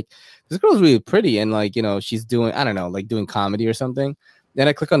accounts, I'm like, this girl's really pretty, and like, she's doing, I don't know, like doing comedy or something. Then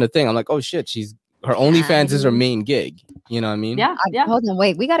I click on the thing, I'm like, oh shit, she's her OnlyFans is her main gig. You know what I mean? Yeah. Hold on,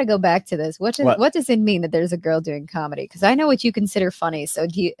 wait. We got to go back to this. What does it mean that there's a girl doing comedy? Because I know what you consider funny. So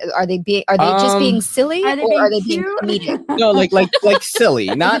are they just being silly, or are they being comedic? No, like silly,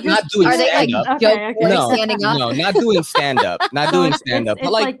 not doing stand up. No, not doing stand up,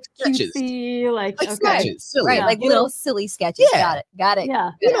 but like cutesy, like sketches, silly, right? Like little silly sketches. Yeah. Got it.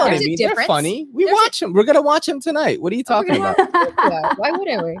 Yeah, you know what I mean. They're funny. We watch them. We're gonna watch them tonight. What are you talking about? Why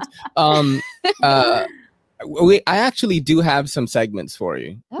wouldn't we? I actually do have some segments for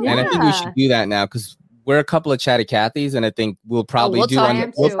you, and I think we should do that now because we're a couple of chatty Cathys, and I think we'll probably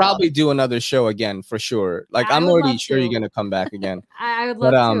do another show again for sure. Like I'm already sure you're gonna come back again. I would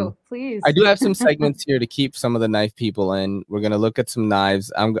love to. Please. I do have some segments here to keep some of the knife people in. We're gonna look at some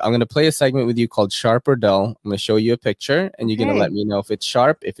knives. I'm gonna play a segment with you called Sharp or Dull. I'm gonna show you a picture, and you're gonna let me know if it's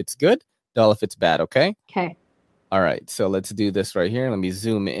sharp, if it's good, dull, if it's bad. Okay. Okay. All right, so let's do this right here. Let me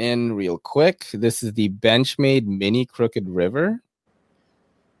zoom in real quick. This is the Benchmade Mini Crooked River.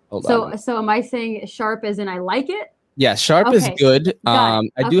 So am I saying sharp as in I like it? Yeah, sharp is good. I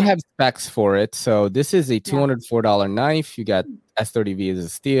do have specs for it. So this is a $204 knife. You got S30V as a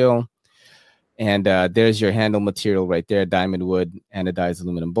steel. And there's your handle material right there, diamond wood, anodized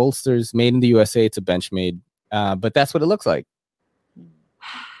aluminum bolsters. Made in the USA. It's a Benchmade. But that's what it looks like.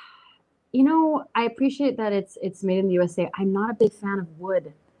 You know, I appreciate that it's made in the USA. I'm not a big fan of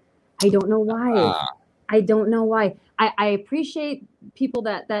wood. I don't know why. I appreciate people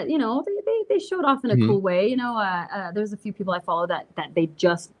that you know they show it off in a cool way. You know, there's a few people I follow that they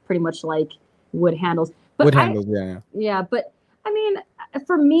just pretty much like wood handles. But yeah. But I mean,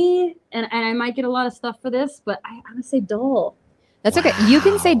 for me, and I might get a lot of stuff for this, but I'm gonna say dull. That's okay. You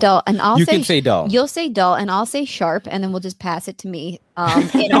can say dull, and you can say dull. You'll say dull, and I'll say sharp, and then we'll just pass it to me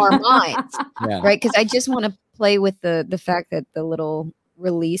in our minds, right? Because I just want to play with the fact that the little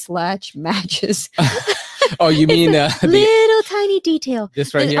release latch matches. Oh, you mean the little tiny detail?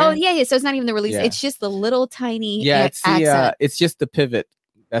 This right here. Oh yeah. So it's not even the release; it's just the little tiny accent. It's just the pivot.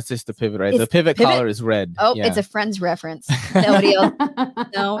 That's just the pivot, right? The pivot collar is red. Oh, it's a Friends reference. Nobody else?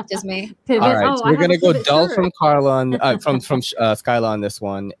 No, just me. Pivot. All right, so we're gonna go dull from Carla on, from Skyla on this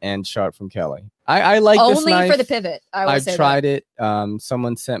one, and sharp from Kelly. I like this knife. Only for the pivot. I've tried it.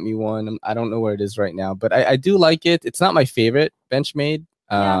 Someone sent me one. I don't know where it is right now, but I do like it. It's not my favorite Benchmade.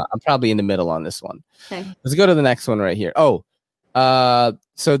 I'm probably in the middle on this one. Okay. Let's go to the next one right here.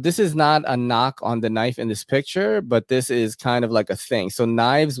 So this is not a knock on the knife in this picture, but this is kind of like a thing. So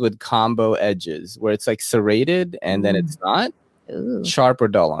knives with combo edges where it's like serrated and then it's not. Ooh. Sharp or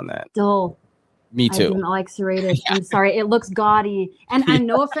dull on that? Dull. Me too. I didn't like serrated. I'm sorry. It looks gaudy. And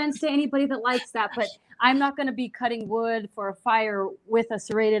no offense to anybody that likes that, but I'm not going to be cutting wood for a fire with a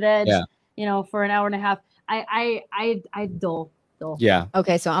serrated edge, you know, for an hour and a half. I dull. Yeah.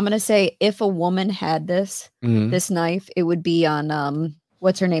 Okay, so I'm gonna say if a woman had this knife, it would be on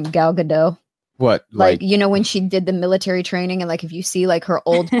what's her name, Gal Gadot. What? Like you know when she did the military training, and like if you see like her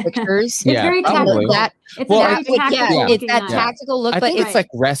old pictures, it's very tactical. It's that tactical look. I think it's like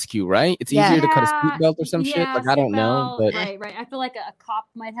rescue, right? It's easier to cut a seatbelt or some shit. Like I don't know, but right. I feel like a cop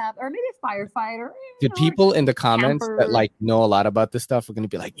might have, or maybe a firefighter. The people in the comments that like know a lot about this stuff are gonna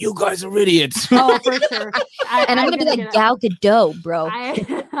be like, "You guys are idiots." Oh, for sure. And I'm gonna be like Gal Gadot, bro.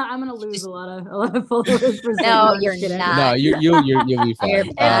 I'm gonna lose a lot of followers. No, you're not. No, you'll be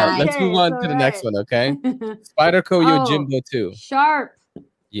fine. Let's move on to the next one, okay? Spyderco Yojimbo 2. Sharp.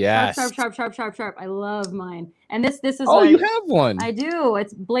 Yes. Sharp. I love mine. And this is you have one. I do.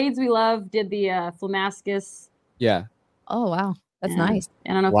 It's Blades We Love did the Flamascus. Yeah. Oh wow. That's nice.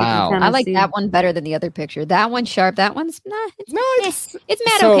 I don't know if you can I like that one better than the other picture. That one's sharp. That one's not. It's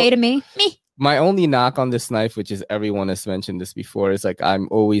mad okay to me. My only knock on this knife, which is everyone has mentioned this before, is like I'm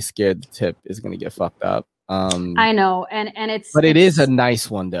always scared the tip is gonna get fucked up. I know, and it is a nice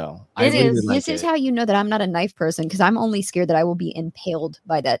one though. It is. This is how you know that I'm not a knife person, because I'm only scared that I will be impaled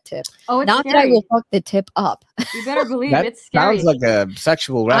by that tip. Oh, it's not scary. That I will fuck the tip up. You better believe it's scary. Sounds like a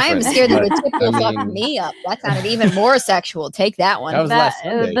sexual reference. I'm scared that the tip will fuck me up. That sounded even more sexual. Take that one. That was last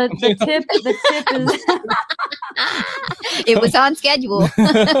Sunday. The tip is. It was on schedule.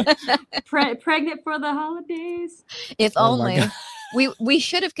 Pregnant for the holidays. If only. We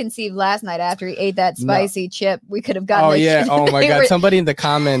should have conceived last night after he ate that spicy chip. We could have gotten. Oh my god! Somebody in the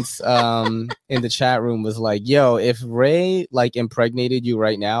comments in the chat room was like, "Yo, if Ray like impregnated you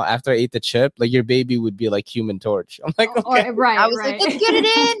right now after I ate the chip, like your baby would be like Human Torch." I'm like, okay. I was like, let's get it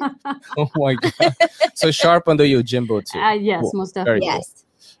in. Oh my god! So sharp on the Yojimbo too. Yes, cool. Most definitely. Yes.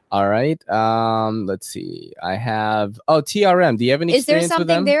 Cool. All right. Let's see. I have TRM. Do you have any experience with them? Is there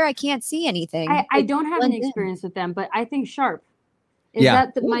something there? I can't see anything. I don't have any experience with them, but I think sharp. Is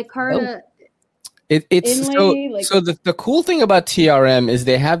that the micarta? It's inlay, so the cool thing about TRM is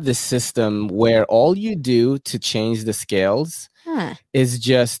they have this system where all you do to change the scales is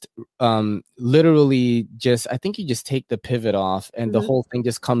just literally just, I think you just take the pivot off and the whole thing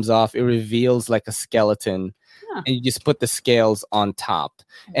just comes off. It reveals like a skeleton and you just put the scales on top.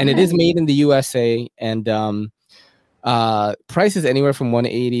 And it is made in the USA, and price is anywhere from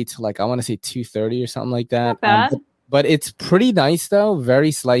 $180 to like, I want to say $230 or something like that. Not bad. But it's pretty nice though,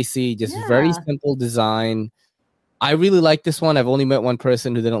 very slicey, just very simple design. I really like this one. I've only met one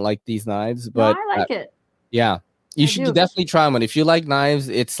person who didn't like these knives, but I like it. Yeah, you should definitely try one. If you like knives,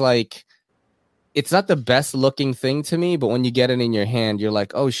 it's like, it's not the best looking thing to me, but when you get it in your hand, you're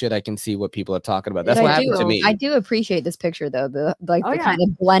like, oh shit, I can see what people are talking about. That's what happened to me. I do appreciate this picture though, the kind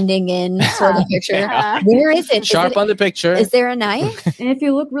of blending in sort of picture. Where is it? Sharp on the picture. Is there a knife? And if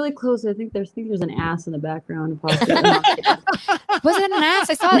you look really close, I think there's an ass in the background. Was it an ass?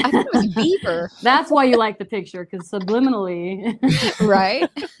 I thought it was a beaver. That's why you like the picture, because subliminally, right?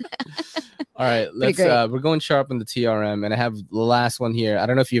 All right, we're going sharp on the TRM, and I have the last one here. I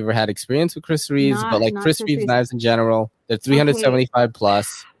don't know if you ever had experience with Chris Reeves, but like Chris Reeves knives in general, they're 375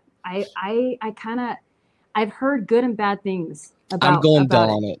 plus. I've heard good and bad things about. I'm going dull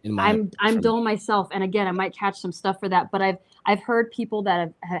on it. I'm dull myself, and again, I might catch some stuff for that. But I've heard people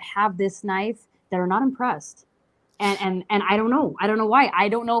that have this knife that are not impressed. And I don't know why. I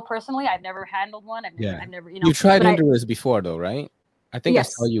don't know personally. I've never handled one. I've never. You tried Hinderers before though, right? I think I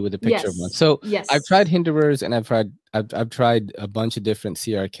saw you with a picture of one. So I've tried Hinderers, and I've tried a bunch of different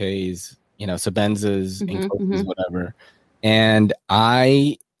CRKs, Sabenzas, whatever. And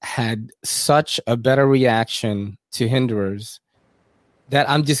I had such a better reaction to Hinderers that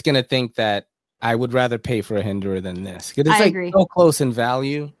I'm just gonna think that I would rather pay for a Hinderer than this. Because it's agree. So close in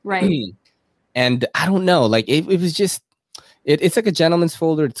value. Right. And I don't know, like it was just it's like a gentleman's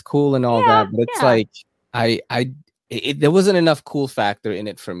folder, it's cool and all that, but it's like there wasn't enough cool factor in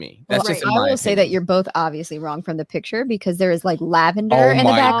it for me. That's just I will say that you're both obviously wrong from the picture, because there is like lavender in the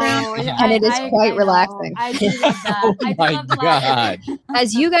background, and it is quite relaxing. I do love that. Oh my God.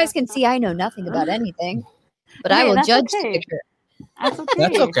 As you guys can see, I know nothing about anything, but I will judge the picture. That's okay.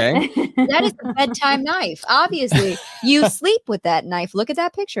 That's okay. That is a bedtime knife. Obviously, you sleep with that knife. Look at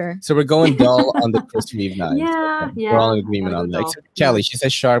that picture. So we're going dull on the Chris Reeve knife. Yeah, okay. We're all in agreement on that. Except Kelly, she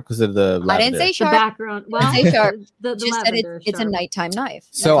says sharp because of the lavender. I didn't say sharp. The background. Well, I didn't say sharp. Just said it's a nighttime knife.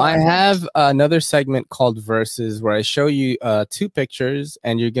 So I have another segment called Versus, where I show you two pictures,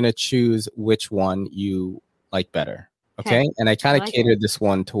 and you're gonna choose which one you like better. Okay? And I kind of catered this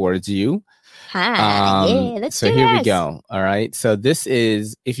one towards you. Let's so here we go. All right. So this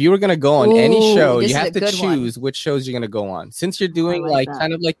is, if you were going to go on any show, you have to choose which shows you're going to go on. Since you're doing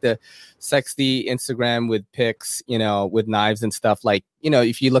kind of like the sexy Instagram with pics, with knives and stuff. Like,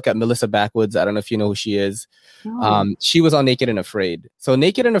 if you look at Melissa Backwoods, I don't know if you know who she is. No. She was on Naked and Afraid. So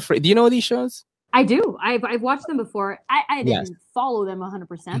Naked and Afraid, do you know these shows? I do. I've watched them before. I didn't follow them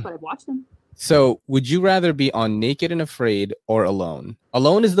 100%, but I've watched them. So would you rather be on Naked and Afraid or Alone?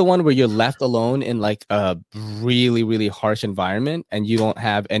 Alone is the one where you're left alone in like a really, really harsh environment and you don't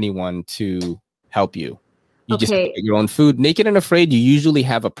have anyone to help you. You just have to get your own food. Naked and Afraid, you usually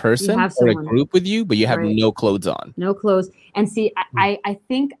have a person or a group with you, but you have no clothes on. No clothes. And see, I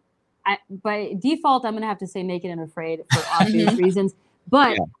think by default, I'm going to have to say Naked and Afraid for obvious reasons.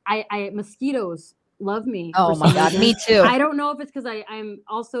 But mosquitoes love me. Oh my God, me too. I don't know if it's because I'm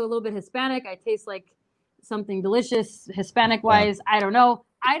also a little bit Hispanic. I taste like something delicious Hispanic wise. I don't know.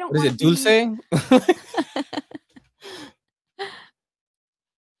 I don't. What is it, dulce?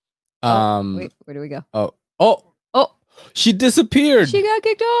 Wait, where do we go? Oh! She disappeared. She got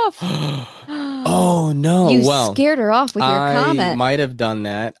kicked off. Oh no! You scared her off with your comment. I might have done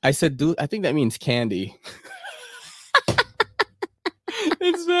that. I said, I think that means candy.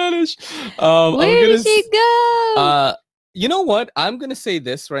 In Spanish. Where did she go? You know what? I'm gonna say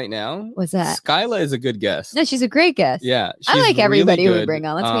this right now. What's that? Skyla is a good guest. No, she's a great guest. Yeah, I like everybody we bring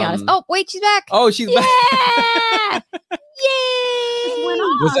on. Let's be honest. Oh wait, she's back. Oh, she's back. Yay!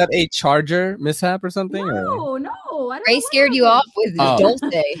 Was that a charger mishap or something? No. Ray scared you off with dulce.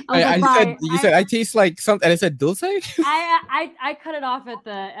 You said I taste like something, and I said dulce. I cut it off at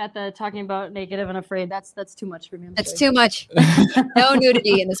the talking about Naked and Afraid. That's too much for me. That's too much. No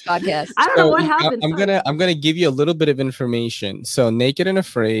nudity in this podcast. I don't know what happened. I'm gonna give you a little bit of information. So Naked and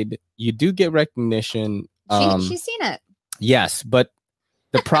Afraid, you do get recognition. She's seen it. Yes, but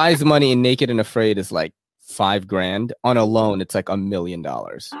the prize money in Naked and Afraid is like $5,000. On Alone, it's like $1 million.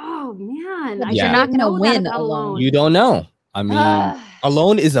 Oh man, you're not going to win Alone. You don't know. I mean,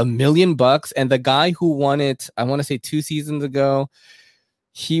 Alone is $1 million, and the guy who won it, I want to say 2 seasons ago,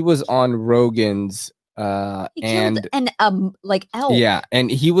 he was on Rogan's and like elf. Yeah, and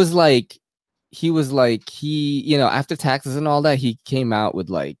he was like after taxes and all that, he came out with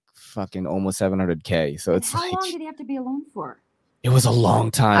like fucking almost 700K. So it's how long did he have to be alone for? It was a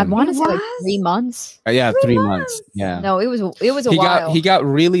long time. I want to say like 3 months. Yeah, 3 months. Yeah. No, it was a while. He got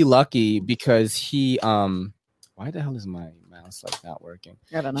really lucky because he why the hell is my mouse like not working?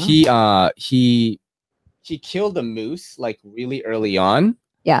 I don't know. He killed a moose like really early on.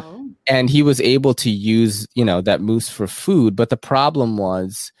 Yeah. And he was able to use, that moose for food, but the problem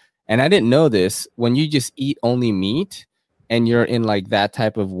was, and I didn't know this, when you just eat only meat and you're in like that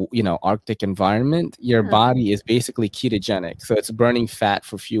type of, Arctic environment, your body is basically ketogenic. So it's burning fat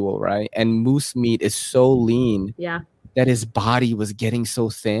for fuel, right? And moose meat is so lean that his body was getting so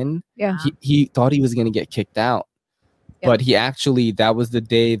thin. Yeah. He thought he was going to get kicked out. Yep. But he actually, that was the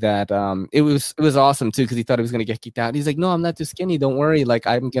day that it was awesome too, because he thought he was going to get kicked out. He's like, no, I'm not too skinny. Don't worry. Like,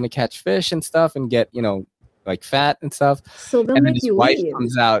 I'm going to catch fish and stuff and get, like fat and stuff. So they'll make you wife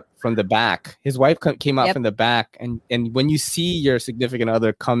comes out from the back. His wife came out from the back, and when you see your significant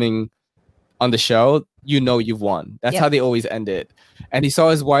other coming on the show, you've won. That's how they always end it. And he saw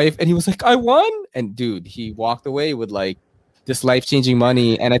his wife, and he was like, I won. And dude, he walked away with like this life-changing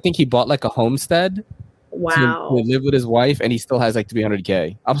money, and I think he bought like a homestead. Wow. To live with his wife, and he still has like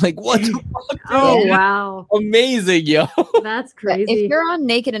 300K. I'm like, what the fuck? Oh, wow. Amazing, yo. That's crazy. If you're on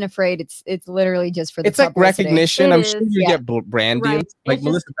Naked and Afraid, it's literally just for the it's like recognition. I'm sure you get brand deals. Right. Like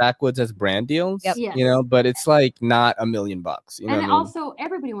Melissa Backwoods has brand deals, yes. But it's like not $1 million. And also,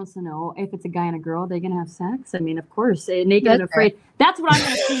 everybody wants to know if it's a guy and a girl, they're gonna have sex. I mean, of course, Naked and Afraid. That's what I'm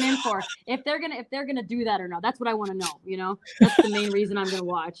gonna tune in for. If they're gonna do that or not, that's what I want to know. That's the main reason I'm gonna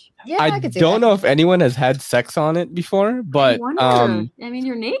watch. Yeah, I don't know if anyone has had sex on it before, but I mean,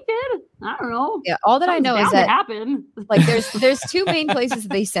 you're naked. I don't know. Yeah, all that I know is that happen. Like there's two main places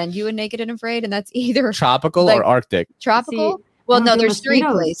that they send you in Naked and Afraid, and that's either tropical or Arctic. Tropical. Well, no, there's 3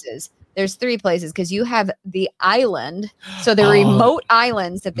 places. There's 3 places because you have the island, so the remote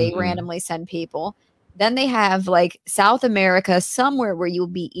islands that they randomly send people. Then they have like South America, somewhere where you'll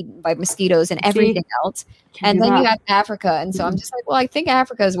be eaten by mosquitoes and everything else. And then you have Africa. And so I'm just like, well, I think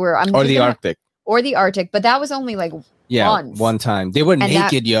Africa is where I'm. Or the Arctic. Or the Arctic. But that was only like one time. They were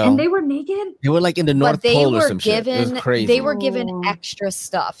naked, yo. And they were naked? They were like in the North Pole or some shit. It was crazy. They were given extra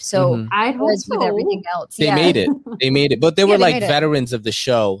stuff. So I hope so. With everything else. They made it. They made it. But they were like veterans of the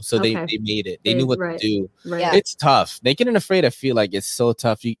show. So they made it. They knew what to do. Right. It's tough. Naked and Afraid, I feel like it's so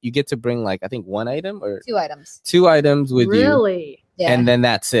tough. You get to bring like, I think 1 item or 2 items. 2 items with you. Really? Yeah. And then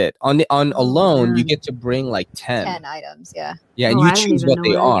that's it. On alone, you get to bring like 10 items. Yeah. Yeah, and you choose what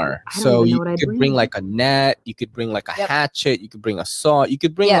they are. So you could bring like a net, you could bring like a hatchet, you could bring a saw, you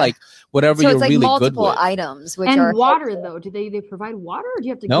could bring like whatever you're really good with. So it's like multiple items. And water though, do they provide water, or do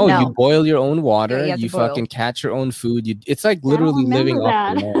you have to? No, you boil your own water. You fucking catch your own food. It's like literally living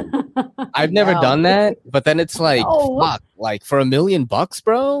off your own. I've never done that, but then it's like, fuck, like for $1 million,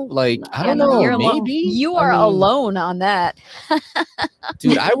 bro. Like I don't know, maybe you are alone on that.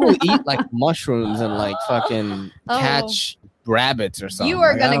 Dude, I will eat like mushrooms and like fucking catch rabbits or something. You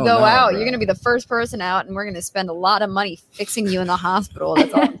are gonna go out. You're gonna be the first person out, and we're gonna spend a lot of money fixing you in the hospital.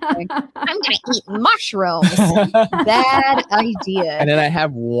 That's all I'm saying. I'm gonna eat mushrooms. Bad idea. And then I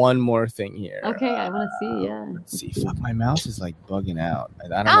have one more thing here. Okay, I want to see. Yeah. Let's see. Fuck, my mouse is like bugging out.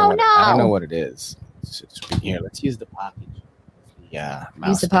 I don't know what it is. Here, let's use the pocket. Yeah,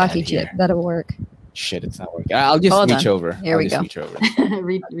 use the pocket chip. That'll work. Shit, it's not working. I'll just reach over. Here we go. Reach over.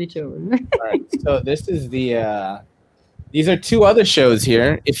 reach over. All right. So this is the. These are 2 other shows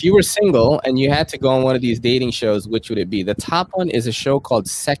here. If you were single and you had to go on one of these dating shows, which would it be? The top one is a show called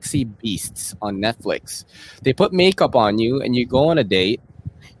Sexy Beasts on Netflix. They put makeup on you and you go on a date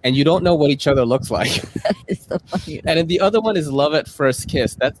and you don't know what each other looks like. That is so funny. And then the other one is Love at First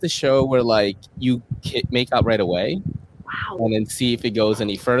Kiss. That's the show where like you make out right away. Wow. And then see if it goes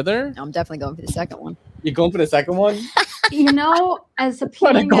any further. I'm definitely going for the second one. You're going for the second one? As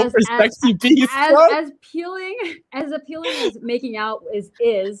appealing as appealing as making out is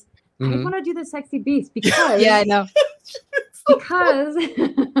I want to do the Sexy Beast because I know. Because I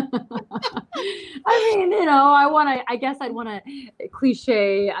mean, I guess I'd want to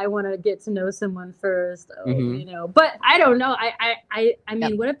cliche. I want to get to know someone first, but I don't know. I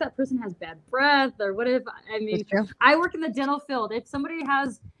mean, what if that person has bad breath, or what if, I work in the dental field. If somebody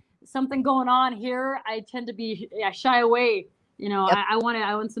has something going on here, I tend to be shy away. I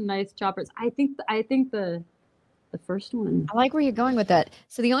want some nice choppers. I think The first one. I like where you're going with that.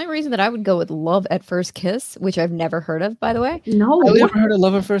 So the only reason that I would go with Love at First Kiss, which I've never heard of, by the way. No, I've never heard of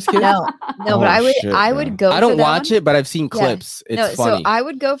Love at First Kiss. No, but I would go. I don't watch it, but I've seen clips. Yeah. It's funny. So I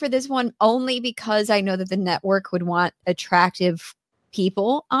would go for this one only because I know that the network would want attractive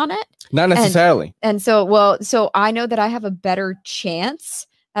people on it. Not necessarily. And so I know that I have a better chance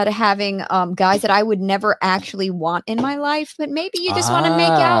at having guys that I would never actually want in my life, but maybe you just want to make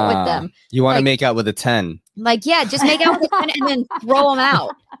out with them. You want to make out with a 10. Like, yeah, just make out with a 10 and then throw them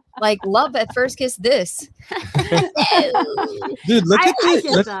out. Like, Love at First Kiss this. Dude,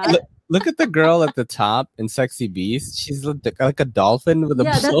 look at the girl at the top in Sexy Beast. She's like a dolphin with a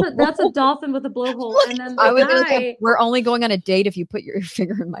blowhole. That's a dolphin with a blowhole. And then I would like, we're only going on a date if you put your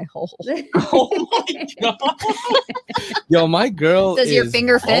finger in my hole. Oh my God. Yo, my girl Does your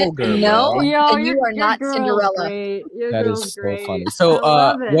finger fit? Vulgar, no. Yo, and you are not Cinderella. That is so funny. So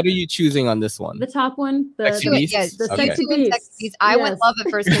what are you choosing on this one? The top one? The Sexy Beast? Yes, the okay. Sexy Beast. I went Love at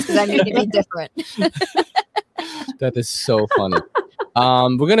First Kiss because I knew to be different. That is so funny.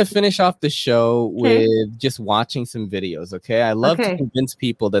 We're gonna finish off the show with just watching some videos. Okay, I love to convince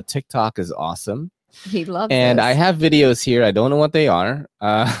people that TikTok is awesome. He loves and this. I have videos here. I don't know what they are.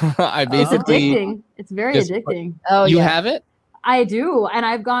 I basically it's very addicting. Oh, you have it? I do, and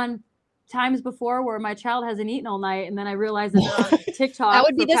I've gone times before where my child hasn't eaten all night, and then I realize that they're on TikTok that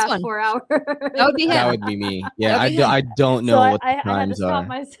would be for the this past one. 4 hours. That would be him. That would be me. Yeah, I don't know what the times are.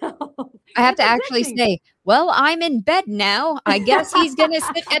 Myself. I have to actually say, well, I'm in bed now. I guess he's going to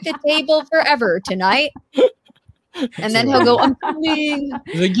sit at the table forever tonight. And then he'll go, I'm coming.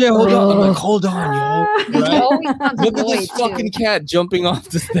 He's like, yeah, hold on. I'm like, hold on, yo. Right? Look at this fucking cat jumping off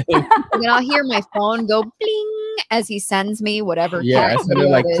the stage. And then I'll hear my phone go bling as he sends me whatever. Yeah, I send it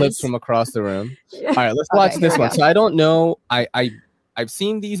like clips from across the room. All right, let's watch this one. So I don't know. I've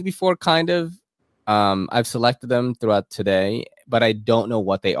seen these before, kind of. I've selected them throughout today, but I don't know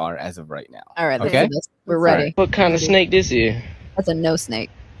what they are as of right now. All right, okay, we're ready. Right. What kind of snake this is? That's a no snake.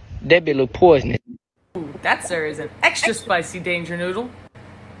 That be a little poisonous. Ooh, that, sir, is an extra spicy danger noodle,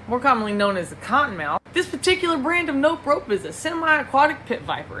 more commonly known as the cottonmouth. This particular brand of nope rope is a semi-aquatic pit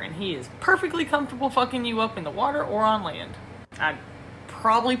viper, and he is perfectly comfortable fucking you up in the water or on land. I'd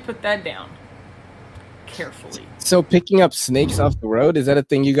probably put that down carefully. So picking up snakes off the road, is that a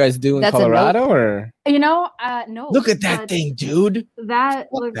thing you guys do in Colorado, or? No. Look at that thing, dude. That's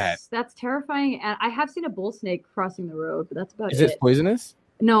terrifying. And I have seen a bull snake crossing the road, but that's about it. Is it poisonous?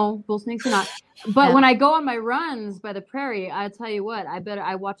 No, bull snakes are not. But when I go on my runs by the prairie, I tell you what,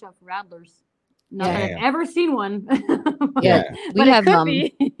 I watch out for rattlers. Not that I've ever seen one. Yeah, we have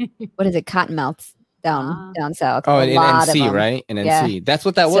what is it, cottonmouths down south. Oh, in NC, right? In NC, that's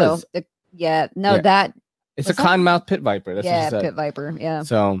what that was. That it's a cottonmouth pit viper. That's what you said. Pit viper. Yeah.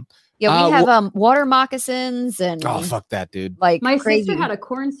 So. Yeah, we have water moccasins and fuck that, dude. Like my crazy. sister had a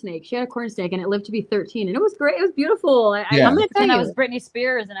corn snake. She had a corn snake and it lived to be 13, and it was great. It was beautiful. I'm gonna pretend I was Britney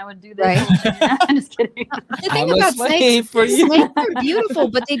Spears and I would do this. Right? I'm just kidding. The thing about snakes are beautiful,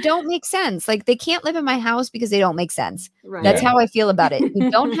 but they don't make sense. Like they can't live in my house because they don't make sense. Right. That's how I feel about it. You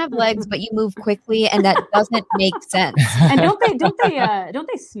don't have legs, but you move quickly, and that doesn't make sense. And don't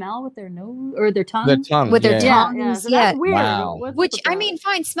they smell with their nose or their tongue? Their tongue. With their tongues. So that's weird. Wow. Which I mean,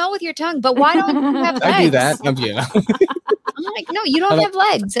 fine, smell with your tongue, but why don't you have legs? I do that. I'm like, no, you don't have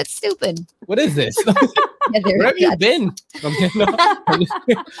legs. That's stupid. What is this? Where have you been?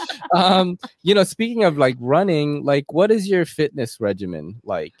 Speaking of like running, like what is your fitness regimen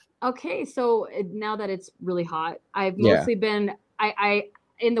like? Okay, so now that it's really hot, I've mostly been I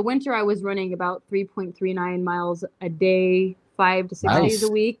in the winter I was running about 3.39 miles a day, 5 to 6 days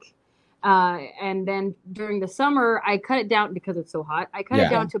a week. And then during the summer, I cut it down because it's so hot. I cut it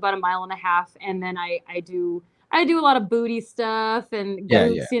down to about 1.5 miles, and then I do a lot of booty stuff and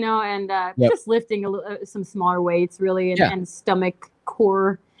glutes, and just lifting some smaller weights, really, and stomach,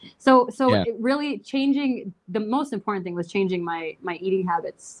 core. So it really changing. The most important thing was changing my eating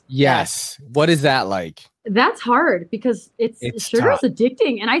habits. Yes. What is that like? That's hard because sugar is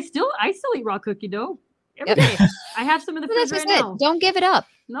addicting, and I still eat raw cookie dough. Every day. I have some in the fridge right now. Don't give it up.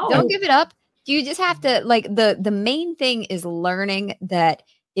 No. Don't give it up. You just have to the main thing is learning that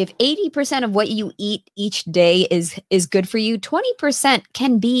if 80% of what you eat each day is good for you, 20%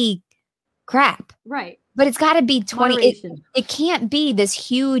 can be crap. Right. But it's got to be 20. It can't be this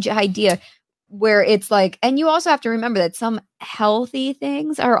huge idea where it's like, and you also have to remember that some healthy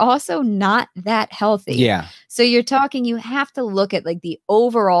things are also not that healthy. Yeah. So you have to look at like the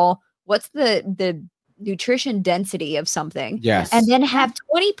overall, what's the nutrition density of something. Yes. And then have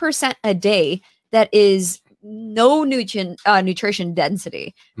 20% a day that is no nutrition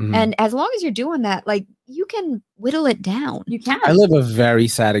density. And as long as you're doing that, like you can whittle it down. You can. I live a very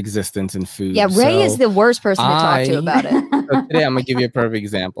sad existence in food. Yeah, Ray is the worst person to talk to about it. So today I'm gonna give you a perfect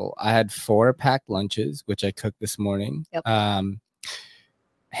example. I had 4 packed lunches, which I cooked this morning. Yep.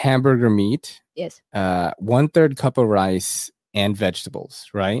 Hamburger meat. Yes. 1/3 cup of rice and vegetables.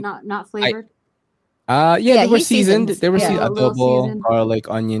 Right. Not flavored. They were seasoned. They were seasoned. adobo, garlic,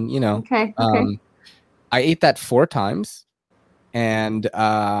 onion. You know. Okay. I ate that 4 times, and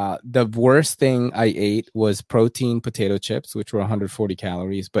the worst thing I ate was protein potato chips, which were 140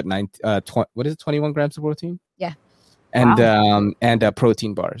 calories, but 21 grams of protein. Yeah. And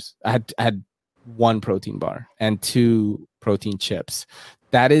protein bars. I had 1 protein bar and 2 protein chips.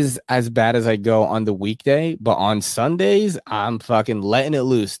 That is as bad as I go on the weekday, but on Sundays, I'm fucking letting it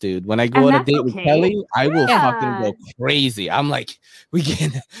loose, dude. When I go on a date with Kelly, I will fucking go crazy. I'm like, we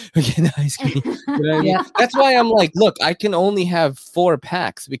getting ice cream. You know what I mean? That's why I'm like, look, I can only have 4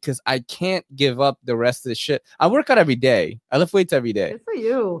 packs because I can't give up the rest of the shit. I work out every day. I lift weights every day. Good for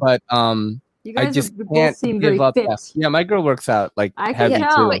you. But you guys I just both seem very fit. Yeah, my girl works out like I heavy can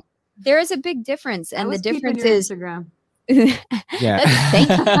tell. too. There is a big difference, and the difference is Instagram. Thank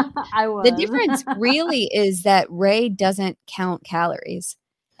you. I was. The difference really is that Ray doesn't count calories,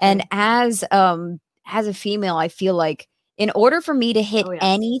 and as a female, I feel like in order for me to hit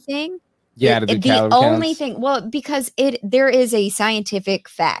anything, the only thing, because there is a scientific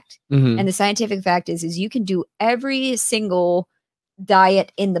fact, and the scientific fact is you can do every single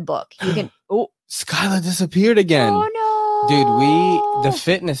diet in the book. You can. Skyla disappeared again. Oh no, dude! The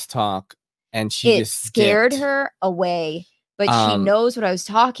fitness talk. And she just scared her away, but she knows what I was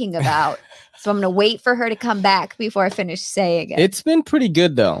talking about. So I'm going to wait for her to come back before I finish saying it. It's been pretty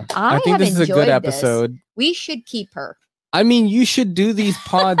good, though. I think this is a good episode. We should keep her. I mean, you should do these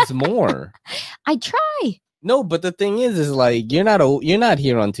pods more. I try. No, but the thing is like you're not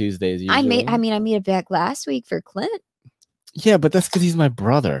here on Tuesdays. Usually. I made it back last week for Clint. Yeah, but that's because he's my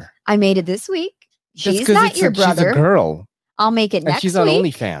brother. I made it this week. She's not your brother. She's a girl. I'll make it next week. She's on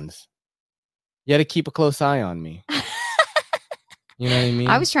OnlyFans. You had to keep a close eye on me. You know what I mean?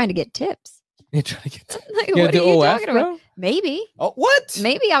 I was trying to get tips. You're trying to get tips. Like, what are you talking about? Maybe. Oh, what?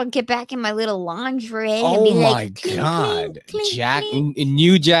 Maybe I'll get back in my little lingerie. Oh and be my like, God. Clink, Jack clink. In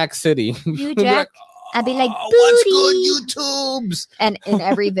New Jack City. New Jack. I'll be like, what's good, YouTubes? And in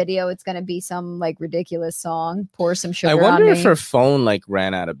every video, it's going to be some like ridiculous song. Pour some sugar on me. I wonder if her phone like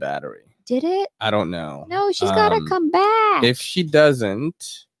ran out of battery. Did it? I don't know. No, she's got to come back. If she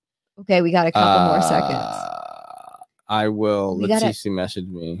doesn't. Okay, we got a couple more seconds. I will. Let's see if she messaged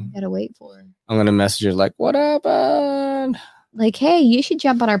me. We gotta wait for her. I'm gonna message her like, "What happened?" Like, hey, you should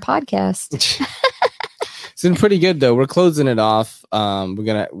jump on our podcast. It's been pretty good though. We're closing it off. We're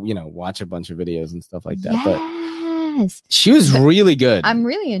gonna, watch a bunch of videos and stuff like that. Yes. But she was really good. I'm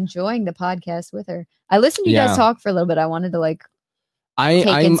really enjoying the podcast with her. I listened to you guys talk for a little bit. I wanted to like.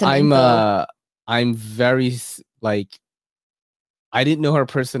 I'm very like. I didn't know her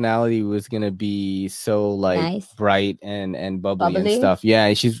personality was gonna be so like nice. Bright and bubbly and stuff.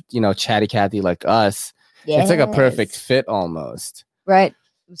 Yeah, she's chatty Cathy like us. Yes. It's like a perfect fit almost. Right.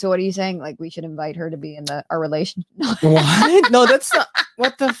 So what are you saying? Like we should invite her to be in our relationship? What? No, that's not.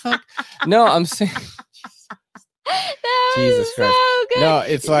 What the fuck? No, I'm saying. Jesus Christ. So good. No,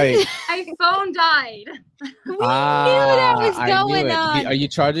 it's like my phone died. We knew that was going on. Are you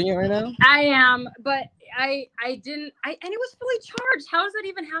charging it right now? I am, but I didn't. And it was fully charged. How does that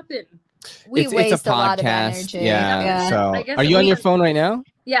even happen? We waste a lot of energy. Yeah. So, are you on your phone right now?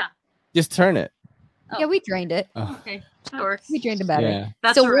 Yeah. Just turn it. Oh. Yeah, we drained it. Oh. Okay, that works. We drained the battery. Yeah.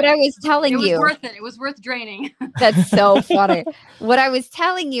 That's so what I was telling you, it was worth it. It was worth draining. That's so funny. What I was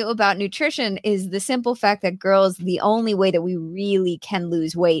telling you about nutrition is the simple fact that girls, the only way that we really can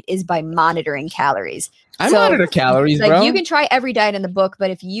lose weight is by monitoring calories. I monitor calories, bro. You can try every diet in the book,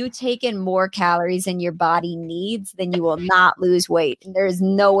 but if you take in more calories than your body needs, then you will not lose weight. And there is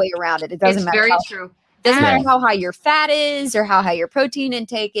no way around it. It doesn't matter. Very true. Doesn't matter how high your fat is or how high your protein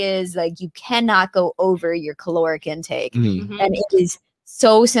intake is. Like you cannot go over your caloric intake. Mm-hmm. And it is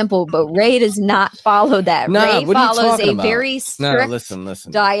so simple, but Ray does not follow that. Ray follows a very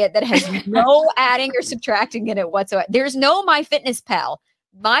strict diet that has no adding or subtracting in it whatsoever. There's no MyFitnessPal.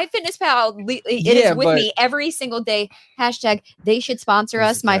 MyFitnessPal is with me every single day. # they should sponsor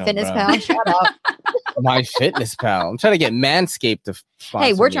us. MyFitnessPal. Shut up. MyFitnessPal. I'm trying to get Manscaped to sponsor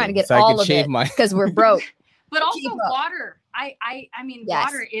Hey, we're trying to get all of it because we're broke. But also water. I mean,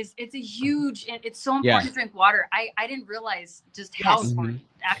 water it's a huge, it's so important to drink water. I didn't realize just how important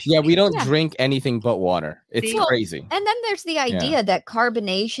actually. Yeah, we don't drink anything but water. It's crazy. And then there's the idea that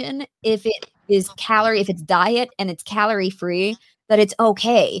carbonation, if is if it's diet and it's calorie free, that it's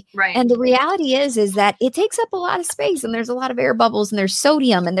okay. Right. And the reality is that it takes up a lot of space, and there's a lot of air bubbles, and there's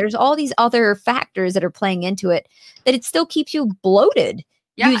sodium, and there's all these other factors that are playing into it, that it still keeps you bloated.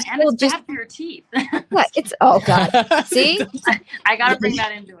 Yeah, and it's bad for your teeth. Yeah, it's God. See? I gotta bring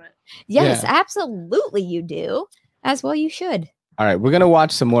that into it. Yes, absolutely you do. As well you should. All right, we're gonna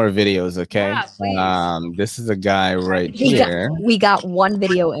watch some more videos, okay? Yeah, this is a guy right here. We got one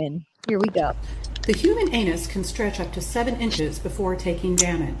video in. Here we go. The human anus can stretch up to 7 inches before taking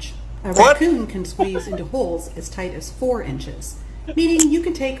damage. A raccoon can squeeze into holes as tight as 4 inches, meaning you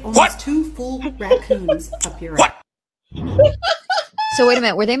can take almost 2 full raccoons up your ass. So wait a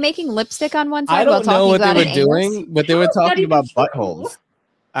minute, were they making lipstick on one side? I don't know what they were doing, anus? but they were talking about buttholes.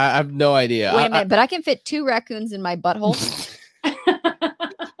 I have no idea. Wait a minute, but I can fit 2 raccoons in my butthole.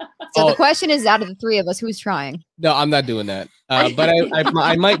 So the question is, out of the 3 of us, who's trying? No, I'm not doing that. But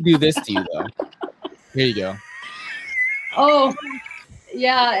I might do this to you though. Here you go. Oh,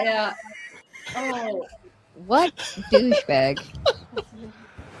 yeah. Oh, what douchebag?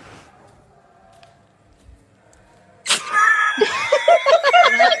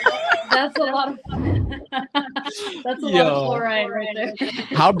 That's a lot of fun. That's a lot of chloride right there.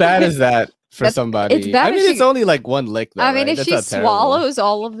 How bad is that for somebody? It's bad. I mean, it's only like one lick though. I mean, right? if she swallows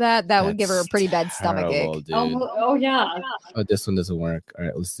all of that, would give her a pretty bad stomach ache. Dude. Oh yeah. Oh, this one doesn't work. All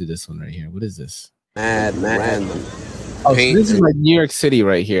right, let's do this one right here. What is this? Mad random. Oh, so this is like New York City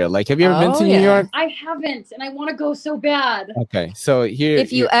right here. Like, have you ever been to New York? I haven't, and I want to go so bad. Okay, so here,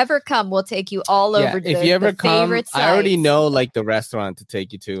 if you ever come, we'll take you all over. If you ever come, I already sites. know like the restaurant to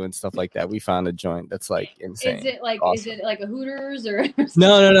take you to and stuff like that. We found a joint that's like insane. Is it like awesome. Is it like a Hooters or?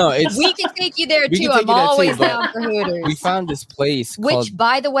 No. It's we can take you there too. I'm always down for Hooters. We found this place, which,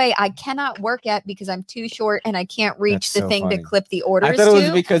 by the way, I cannot work at because I'm too short and I can't reach the thing to clip the orders. I thought it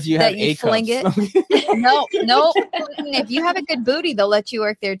was because you had you fling it. No. If you have a good booty, they'll let you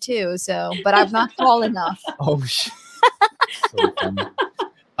work there too. So, but I'm not tall enough. Oh shit. So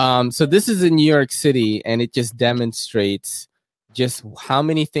funny. So this is in New York City, and it just demonstrates just how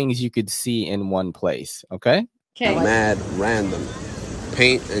many things you could see in one place. Okay. Mad random.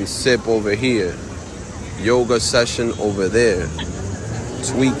 Paint and sip over here. Yoga session over there.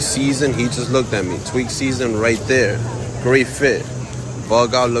 Tweak season. He just looked at me. Tweak season right there. Great fit.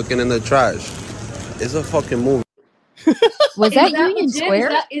 Bug out looking in the trash. It's a fucking movie. Was that Union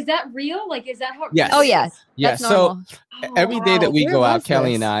Square? Is that real? Like, is that how? Yes. Oh yes. Yeah. So every day that we go out,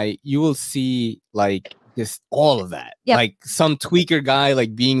 Kelly and I, you will see like just all of that. Yep. Like some tweaker guy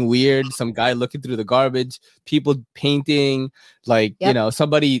like being weird, some guy looking through the garbage, people painting, like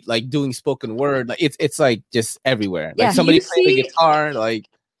somebody like doing spoken word. Like it's like just everywhere. Like somebody playing the guitar. Like,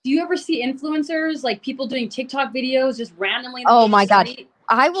 do you ever see influencers, like people doing TikTok videos just randomly? Oh my God.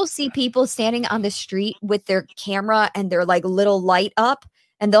 I will see people standing on the street with their camera and their like little light up,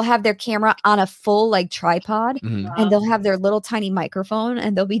 and they'll have their camera on a full like tripod, and they'll have their little tiny microphone,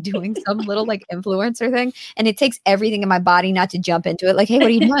 and they'll be doing some little like influencer thing. And it takes everything in my body not to jump into it. Like, hey, what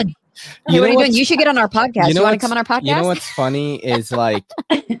are you doing? Hey, what are you doing? You should get on our podcast. You want to come on our podcast? You know what's funny is like,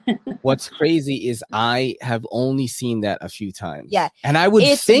 what's crazy is I have only seen that a few times. Yeah, and I would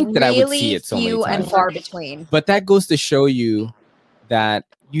think that I would see it so many times. Few and far between. But that goes to show you that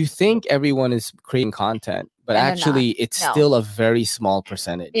you think everyone is creating content, but actually it's still a very small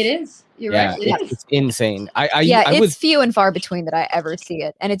percentage. It is. You're right. It's insane. It's few and far between that I ever see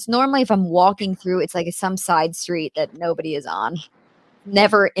it. And it's normally if I'm walking through, it's like some side street that nobody is on.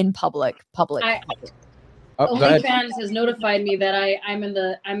 Never in public. OnlyFans has notified me that I'm in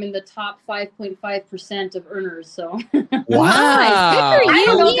the top 5.5% of earners. So wow, I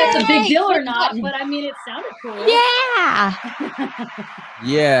don't know if that's a big deal or not, but I mean it sounded cool. Yeah,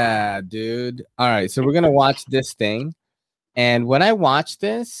 yeah, dude. All right, so we're gonna watch this thing, and when I watched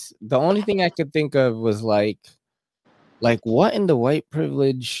this, the only thing I could think of was like what in the white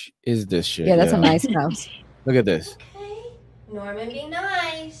privilege is this shit? Yeah, that's a nice house. Look at this. Okay, Norman, be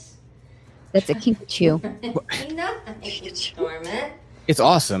nice. That's a kinky chew. Be nice, Norman. It's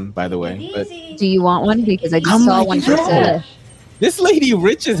awesome, by the way. But do you want one? Because I just saw one for sale. This lady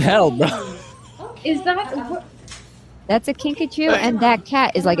rich as hell, bro. Okay, is that? That's a kinkajou, and that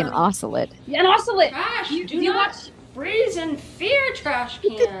cat is like an ocelot. Yeah, an ocelot. Trash. Do you watch Freeze and Fear trash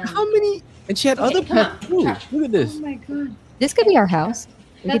can? How many? And she had other pets too. Look at this. Oh my God. This could be our house.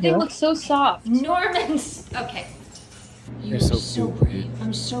 That thing looks so soft. Norman's. Okay. You're so brave.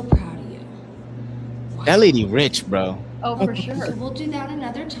 I'm so proud of you. That lady rich, bro. Oh, for sure. So we'll do that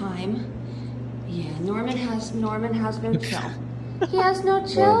another time. Yeah, Norman has no chill. He has no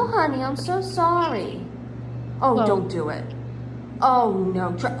chill, honey. I'm so sorry. Oh, don't do it. Oh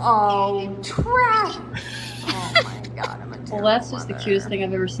no, trash. Oh my God, I'm a terrible Well, that's just the cutest thing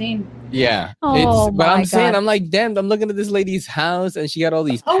I've ever seen. Yeah. Oh, but I'm saying, God. I'm like, damn, I'm looking at this lady's house and she got all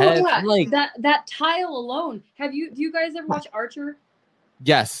these pets. Yeah. I'm like, that tile alone. Do you guys ever watch Archer?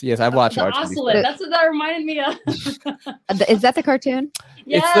 yes, I've watched the Archer. Oscillate. That's what that reminded me of. Is that the cartoon?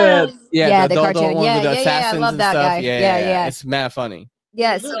 It's Yes. the cartoon. one with the assassins I love that and stuff. guy. Yeah. It's mad funny.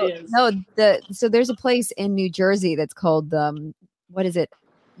 Yeah. It really is. So there's a place in New Jersey that's called what is it?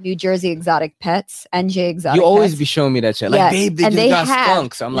 New Jersey Exotic Pets, NJ Exotic. You always Pets. be showing me that shit. Like, babe, they got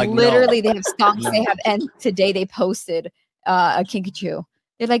skunks. I'm like, literally, no. they have skunks. No. They have, and today they posted a kinkajou.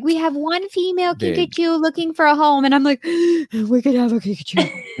 They're like, we have one female kinkajou looking for a home, and I'm like, we could have a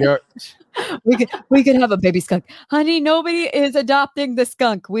kinkajou. we could have a baby skunk, honey. Nobody is adopting the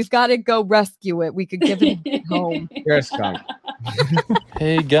skunk. We've got to go rescue it. We could give it a home. You're a skunk.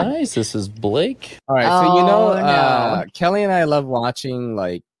 Hey guys, this is Blake. All right, so Kelly and I love watching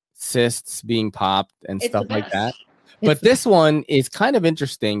like cysts being popped and stuff like that. But this one is kind of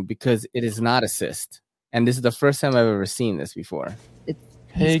interesting because it is not a cyst, and this is the first time I've ever seen this before.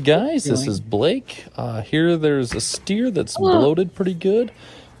 Hey guys, this is Blake. Here there's a steer that's bloated pretty good.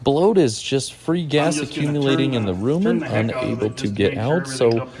 Bloat is just free gas accumulating in the rumen, unable to get out.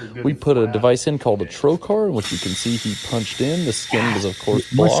 So we put a device in called a trocar, in which you can see he punched in. The skin was, of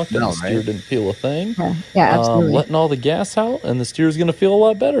course, blocked, and the steer didn't feel a thing. Yeah, absolutely. Letting all the gas out, and the steer's going to feel a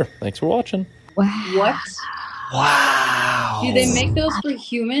lot better. Thanks for watching. Wow. What? Wow. Do they make those for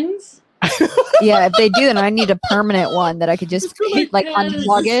humans? Yeah, if they do, then I need a permanent one that I could just like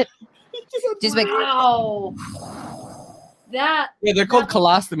unplug it. Just make. Wow. They're called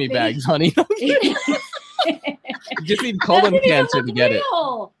colostomy bags, honey. You just need colon cancer to get it.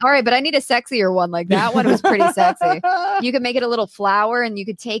 All right, but I need a sexier one. Like that one was pretty sexy. You could make it a little flower, and you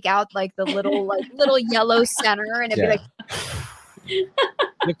could take out like the little yellow center, and it'd be like.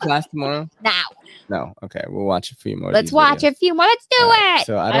 The class tomorrow? Now. No. Okay, we'll watch a few more. Let's watch a few more. Let's do it.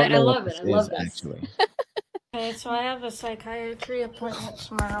 So I don't know. I love it. I love this. Actually. Okay, so I have a psychiatry appointment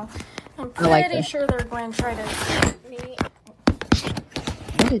tomorrow. I'm like pretty this. sure they're going to try to treat me.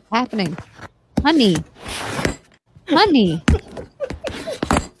 What is happening? Honey.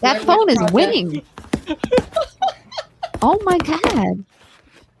 That phone is winning. Oh my God.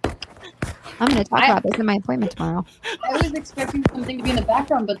 I'm going to talk about this in my appointment tomorrow. I was expecting something to be in the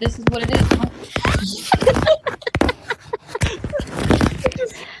background, but this is what it is.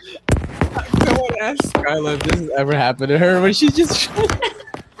 Someone asked Skyla if this has ever happened to her, but she just.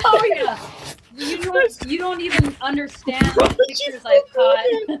 Oh yeah. You don't even understand the pictures I've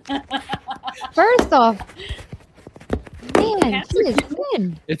caught. First off, man, she is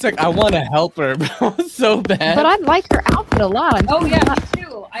thin. It's like I want to help her, bro, so bad. But I like her outfit a lot. Oh yeah, me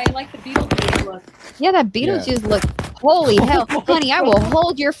too. I like the Beetlejuice look. Yeah, that Beetlejuice look. Holy hell, honey! I will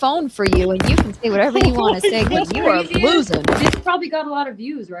hold your phone for you, and you can say whatever you want to say because you are losing. This probably got a lot of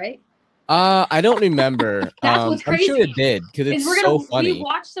views, right? I don't remember. That's what's crazy. I'm sure it did because it's so funny. We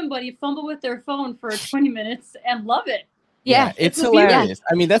watch somebody fumble with their phone for 20 minutes and love it. Yeah, it's hilarious.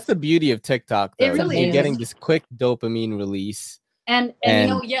 I mean, that's the beauty of TikTok. Though. It really You're is. getting this quick dopamine release. And you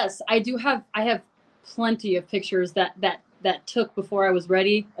know, yes, I have plenty of pictures that took before I was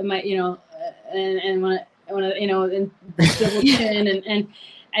ready. And my, and when I and double chin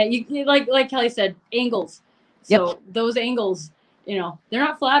and you like Kelly said, angles. So those angles, they're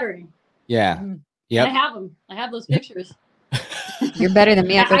not flattering. Yeah. Yeah. I have them. I have those pictures. You're better than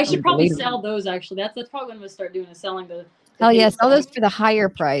me. I should probably sell those. Actually, that's probably what I'm gonna start doing is selling the. Hell yeah, sell those for the higher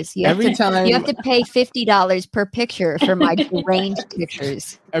price. You have to pay $50 per picture for my deranged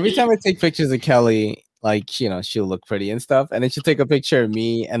pictures. Every time I take pictures of Kelly, like, she'll look pretty and stuff, and then she'll take a picture of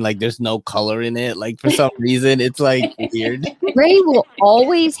me, and like, there's no color in it. Like for some reason, it's like weird. Ray will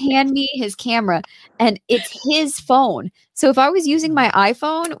always hand me his camera, and it's his phone. So if I was using my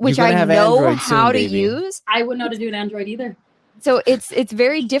iPhone, which I know how to use, I wouldn't know how to do an Android either. So it's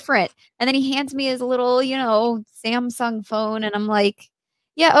very different. And then he hands me his little, Samsung phone, and I'm like,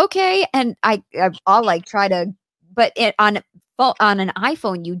 yeah, okay. And I'll like try to, but on an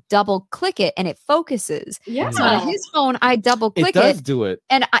iPhone, you double click it and it focuses. Yeah. So on his phone, I double click it. It does do it.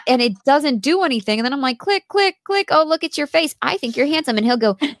 And it doesn't do anything. And then I'm like, click, click, click. Oh, look at your face. I think you're handsome. And he'll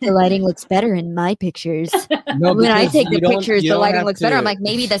go, the lighting looks better in my pictures. No, when I take the pictures, the lighting looks better. I'm like,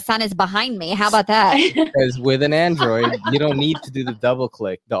 maybe the sun is behind me. How about that? Because with an Android, you don't need to do the double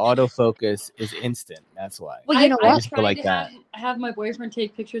click. The autofocus is instant. That's why. Well, you know what? I tried to have my boyfriend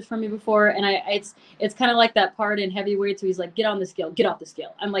take pictures from me before, and it's kind of like that part in Heavyweights where he's like, get on the scale, get off the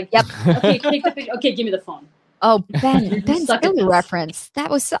scale. I'm like, yep. Okay, take the picture. Okay, give me the phone. Oh, Ben Stiller reference. That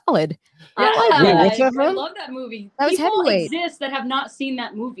was solid. Yeah, Wait, what's that I from? love that movie. That was People Heavyweight. exist that have not seen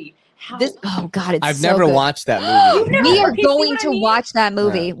that movie. How? Oh God, it's I've so never good. watched that movie. We are Okay, see going what I to mean? watch that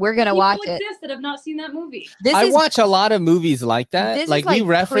movie. Yeah. We're gonna People watch it. exist that have not seen that movie. I watch a lot of movies like that. This Like is like we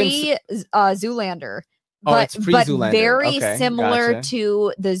reference. Zoolander. Oh, But, it's pre-Zoolander. very Okay, similar gotcha.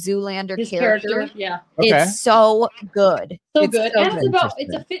 to the Zoolander His character. yeah. Okay. It's so good. So It's good. so And good.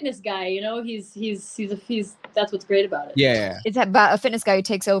 it's a fitness guy, you know. He's that's what's great about it. Yeah. It's about a fitness guy who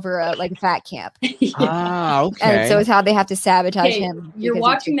takes over a fat camp. Ah, okay. And so it's how they have to sabotage Okay, him. you're because he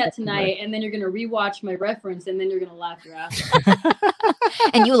watching takes that over. tonight, and then you're gonna rewatch my reference, and then you're gonna laugh your ass off.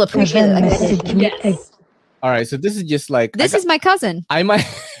 And you will appreciate it. Yes. All right, so this is just like This is my cousin. I might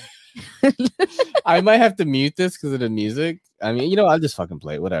have to mute this because of the music. I mean, I'll just fucking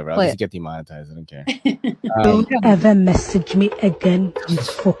play it. Whatever. I'll Play just it. get demonetized. I don't care. Don't ever message me again, you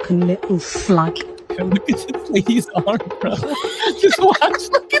fucking little slut. Look at this lady's arm, bro. Just watch.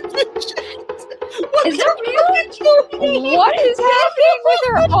 Look at this shit. Is that real? What is happening with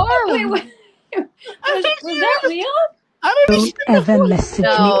her arm? Wait. Was that real? Don't ever message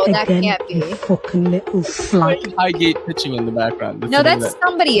No, me that again, can't be. you fucking little slut. High gate pitching in the background. No, that's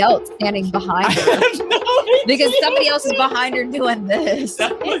somebody else standing behind her. Because somebody else is behind her doing this. Is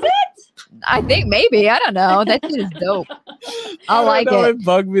it? I think maybe. I don't know. That shit is dope. I like know, it. It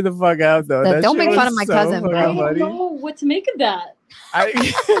bugged me the fuck out though. That Don't shit make fun was of my so cousin, fucking bro. I don't funny. know what to make of that.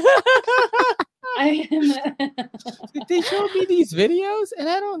 They showed me these videos and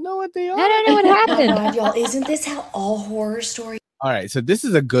I don't know what they are. I don't know what happened. Oh my God, y'all, isn't this how all horror stories? All right, so this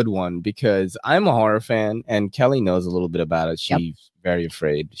is a good one because I'm a horror fan and Kelly knows a little bit about it. She's very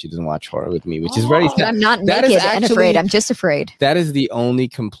afraid. She doesn't watch horror with me, which is very sad. I'm not That naked is and actually- afraid. I'm just afraid. That is the only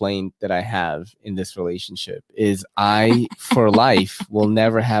complaint that I have in this relationship is I, for life, will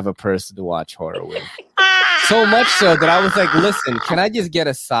never have a person to watch horror with. So much so that I was like, listen, can I just get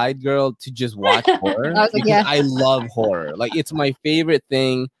a side girl to just watch horror? I was like, Because yeah. I love horror. Like, it's my favorite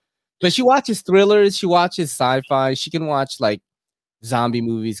thing. But she watches thrillers. She watches sci-fi. She can watch, like, zombie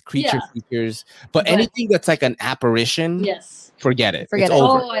movies, creature features. But anything that's like an apparition, forget it. Forget it's it.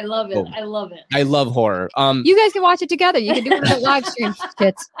 over. Oh, I love it. Over. I love it. I love horror. You guys can watch it together. You can do it on the live stream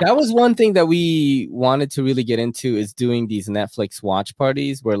skits. That was one thing that we wanted to really get into is doing these Netflix watch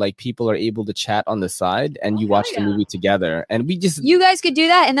parties where like people are able to chat on the side and you watch the movie together. And we just You guys could do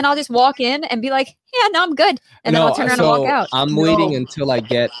that, and then I'll just walk in and be like, "Yeah, no, I'm good," and then I'll turn around and walk out. I'm waiting until I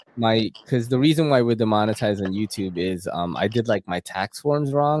get my because the reason why we're demonetized on YouTube is I did like my tax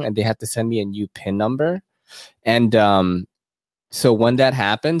forms wrong and they had to send me a new PIN number. And so when that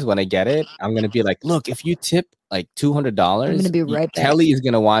happens, when I get it, I'm gonna be like, look, if you tip like $200, I'm gonna be right back. Kelly is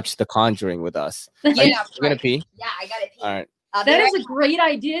gonna watch The Conjuring with us. Yeah, You're gonna pee? Yeah, I got it. All right. That is a great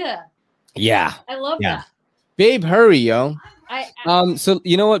idea. Yeah. I love that. Babe, hurry, yo. I So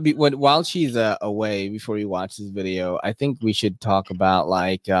you know what? While she's away, before we watch this video, I think we should talk about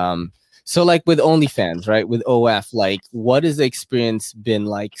like so like with OnlyFans, right? With OF, like what has the experience been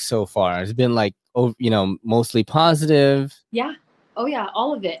like so far? It's been like mostly positive. Yeah. Oh yeah,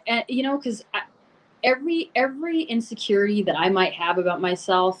 all of it. And because every insecurity that I might have about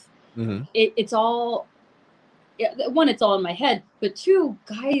myself, it's all one, it's all in my head, but two,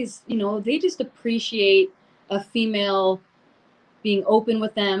 guys, they just appreciate a female being open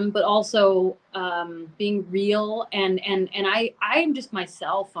with them, but also being real and I'm just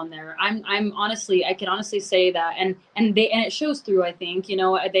myself on there. I'm honestly, I can honestly say that, and it shows through. I think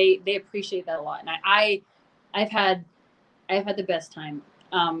they appreciate that a lot, and I've had the best time.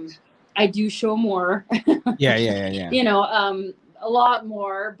 I do show more. Yeah. A lot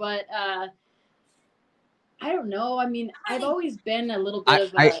more, but I don't know. I mean, I've always been a little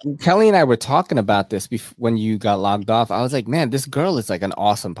bit of Kelly and I were talking about this when you got logged off. I was like, man, this girl is like an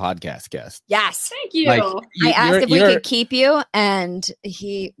awesome podcast guest. Yes. Thank you. Like, I asked if we could keep you, and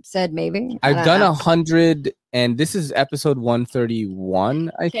he said maybe. I've done 100, and this is episode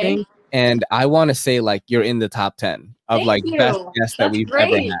 131, I think. And I want to say like you're in the top 10 of like best guests that we've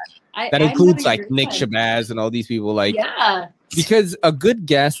ever had. That includes like Nick Shabazz and all these people. Like, because a good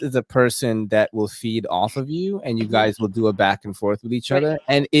guest is a person that will feed off of you and you guys will do a back and forth with each other.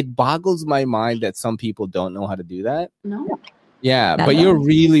 And it boggles my mind that some people don't know how to do that. No. Yeah, but you're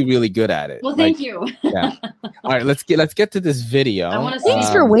really, really good at it. Well, thank you. Yeah. All right, let's get to this video. I want to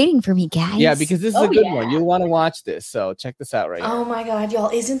Thanks for waiting for me, guys. Yeah, because this is a good one. You'll want to watch this. So check this out right Oh my God, y'all,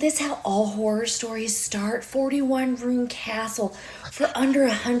 isn't this how all horror stories start? 41-room castle for under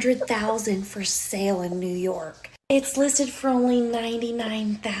 $100,000 for sale in New York. It's listed for only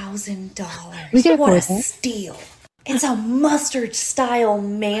 $99,000. We can What a afford that. steal. It's a mustard-style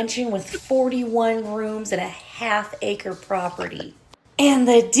mansion with 41 rooms and a half-acre property. And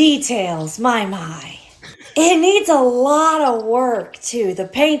the details, my. It needs a lot of work, too. The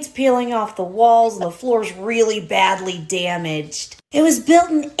paint's peeling off the walls and the floor's really badly damaged. It was built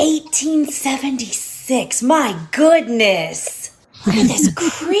in 1876. My goodness. Look at this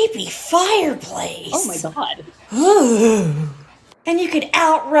creepy fireplace. Oh, my God. Ooh. And you could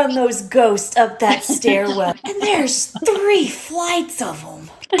outrun those ghosts up that stairwell. And there's 3 flights of them.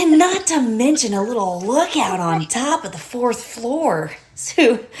 And not to mention a little lookout on top of the 4th floor.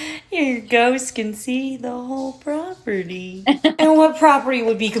 So your ghosts can see the whole property. And what property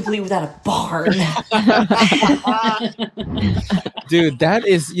would be complete without a barn? Dude, that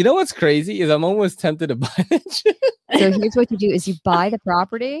is, you know what's crazy is I'm almost tempted to buy it. So here's what you do is you buy the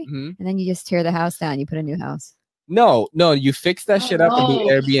property and then you just tear the house down. You put a new house. No, you fix that shit up and do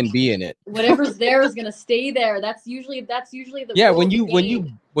Airbnb in it. Whatever's there is gonna stay there. That's usually the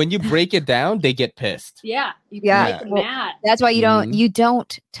when you break it down, they get pissed. Yeah, make them mad. That's why you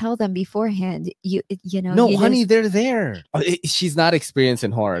don't tell them beforehand. You know. No, honey, they're there. She's not experienced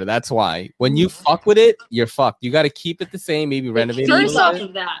in horror. That's why when you fuck with it, you're fucked. You got to keep it the same. Maybe renovate it. First off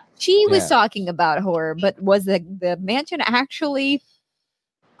of that, she was talking about horror, but was the mansion actually?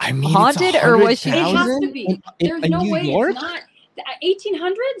 I mean, haunted, or was she? It has to be. There's no way it's not.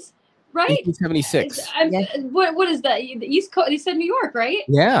 1800s, right? 1876. What is that? The East Coast. They said New York, right?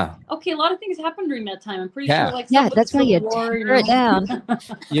 Yeah. Okay, a lot of things happened during that time. I'm pretty sure. Like that's why you tear it down.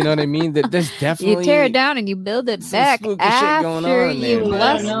 You know what I mean? There's definitely you tear it down and you build it back after you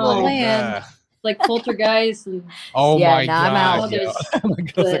left the land. Like poltergeist and my God! I'm out. I'm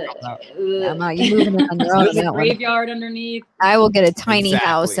out. You moving it on your own. There's a graveyard underneath. I will get a tiny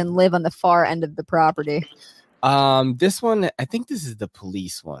house and live on the far end of the property. This one, I think this is the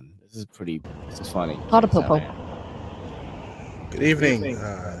police one. This is funny. Good evening.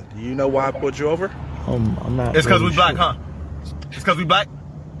 Do you know why I pulled you over? I'm not. It's because we black, huh? It's because we black.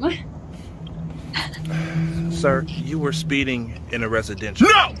 What? Sir, you were speeding in a residential.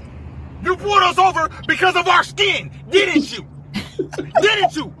 No! You pulled us over because of our skin, didn't you?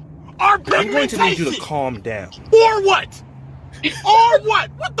 Didn't you? Our pigmentation. I'm going to need you to calm down. Or what? Or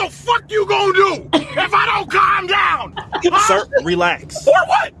what? What the fuck you gonna do if I don't calm down? Huh? Sir, relax. Or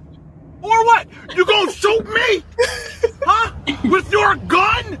what? Or what? You gonna shoot me? Huh? With your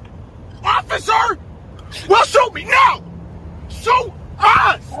gun? Officer? Well, shoot me now! Shoot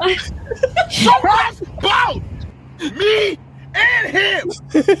us! Shoot us both! Me and him!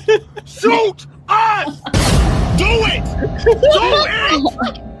 Shoot us! Do it! Do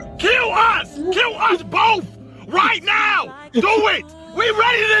it! Kill us! Kill us both! Right now! Do it! We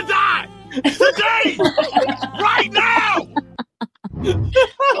ready to die! Today! Right now!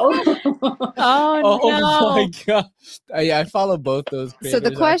 Oh my God! I follow both those. So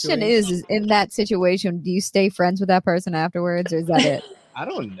the question is, in that situation, do you stay friends with that person afterwards, or is that it? I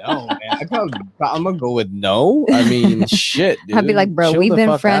don't know, man. I'm gonna go with no. I mean, shit, dude. I'd be like, bro, we've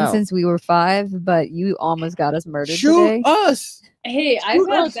been friends out. since we were 5, but you almost got us murdered Shoot today. us. Hey, I've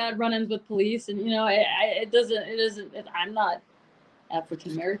had bad run-ins with police, and it doesn't. I'm not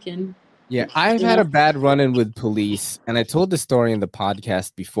African American. Yeah, I've had a bad run-in with police, and I told the story in the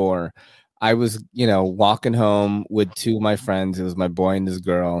podcast before. I was, walking home with 2 of my friends. It was my boy and this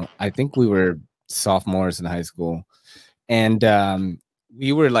girl. I think we were sophomores in high school, and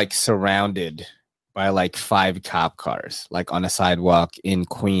we were like surrounded by like 5 cop cars, like on a sidewalk in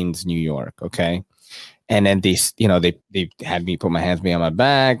Queens, New York. Okay. And then they had me put my hands behind my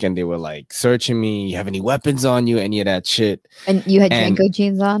back, and they were like searching me. You have any weapons on you? Any of that shit? And you had Jenko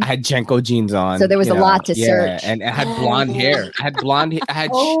jeans on? I had Jenko jeans on. So there was a lot to search. And I had blonde hair. I had blonde hair. I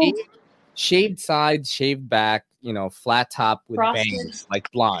had shaved sides, shaved back, flat top with bangs, like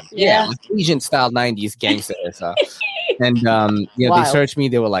blonde. Yeah. Like Asian style 90s gangster. So. And, they searched me.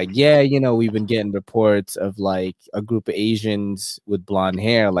 They were like, yeah, we've been getting reports of like a group of Asians with blonde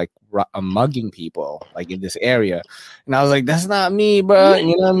hair, like mugging people like in this area. And I was like, that's not me, bro.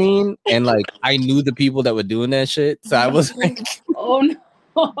 You know what I mean? And like, I knew the people that were doing that shit. So I was like, oh no.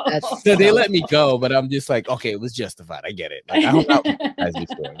 So they let me go, but I'm just like, okay, it was justified. I get it. Like, I hung out with you guys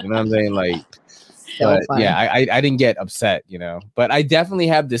before. You know what I'm saying? Like, but yeah, I didn't get upset, But I definitely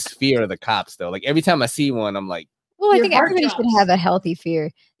have this fear of the cops, though. Like every time I see one, I'm like, well, I think everybody should have a healthy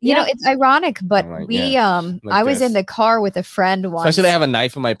fear. It's ironic, but I was in the car with a friend once. Especially I have a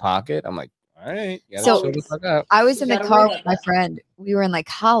knife in my pocket. I'm like, all right. So I was in the car with my friend. We were in like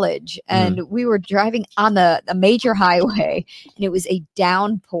college, and we were driving on the major highway, and it was a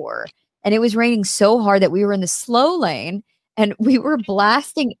downpour, and it was raining so hard that we were in the slow lane. and we were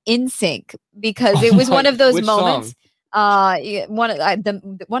blasting NSYNC because it was one of those moments. One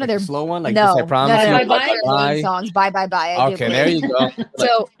of their slow one, like no, this, I promise you. Bye. Songs. Bye. Okay, there you go.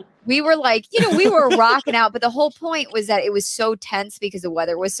 So we were like, we were rocking out, but the whole point was that it was so tense because the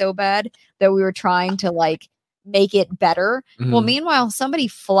weather was so bad that we were trying to like make it better. Mm-hmm. Well, meanwhile, somebody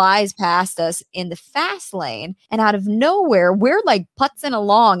flies past us in the fast lane, and out of nowhere, we're like putzing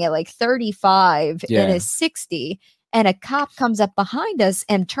along at like 35 in a 60, and a cop comes up behind us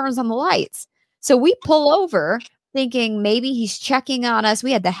and turns on the lights. So we pull over thinking maybe he's checking on us.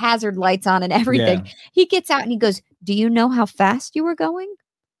 We had the hazard lights on and everything. Yeah. He gets out and he goes, "Do you know how fast you were going?"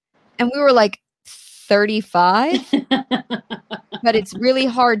 And we were like, 35? But it's really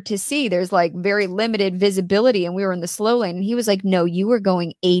hard to see. There's like very limited visibility, and we were in the slow lane, and he was like, "No, you were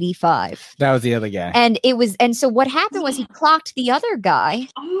going 85." That was the other guy. And so what happened was he clocked the other guy.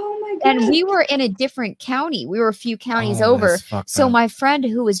 Oh my God. And we were in a different county. We were a few counties over. So my friend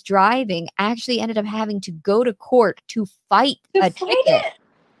who was driving actually ended up having to go to court to fight a ticket.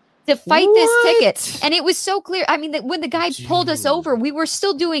 To fight this ticket. And it was so clear. I mean, that when the guy pulled us over, we were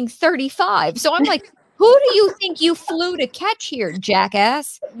still doing 35. So I'm like, who do you think you flew to catch here,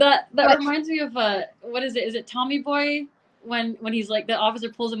 jackass? That reminds me of what is it? Is it Tommy Boy when he's like, the officer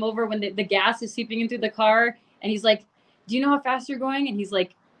pulls him over when the gas is seeping into the car, and he's like, "Do you know how fast you're going?" And he's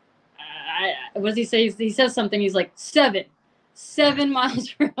like, what does he say? He says something. He's like, 7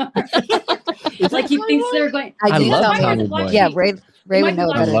 miles per hour. Like he thinks they're going. I love Tommy Boy. Yeah, Ray would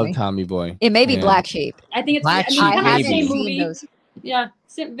know better. I love Tommy Boy. It may be Black Sheep. I think it's Black Sheep. I haven't seen those. Yeah,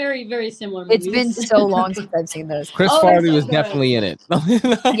 very, very similar movies. It's been so long since I've seen those. Chris Farley was definitely in it.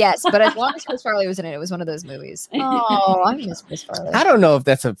 Yes, but as long as Chris Farley was in it, it was one of those movies. Oh, I miss Chris Farley. I don't know if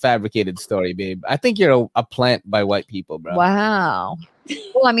that's a fabricated story, babe. I think you're a plant by white people, bro. Wow.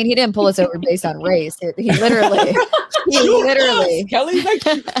 Well, I mean, he didn't pull us over based on race. He literally. Kelly's like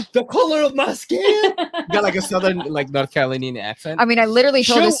the color of my skin. Got like a southern, like North Carolinian accent. I mean, I literally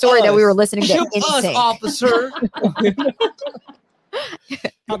told a story that we were listening to NSYNC. Officer.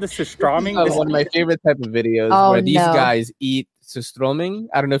 This is strumming. One of my favorite type of videos where these guys eat surströmming.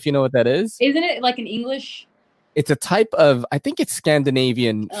 I don't know if you know what that is. Isn't it like an English? It's a type of, I think it's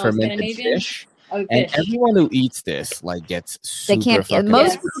Scandinavian fermented fish. And everyone who eats this like gets super. They can't.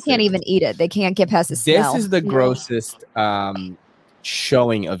 Most people can't even eat it. They can't get past the smell. This is the grossest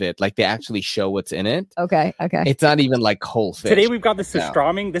showing of it. Like they actually show what's in it. Okay. It's not even like whole fish. Today we've got the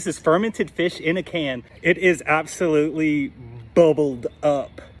surströmming. This is fermented fish in a can. It is absolutely bubbled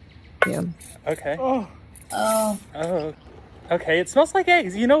up. Yeah. Okay. Oh. Okay. It smells like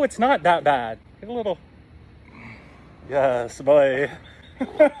eggs. You know, it's not that bad. Get a little. Yes, boy.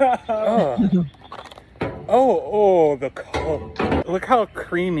 Look how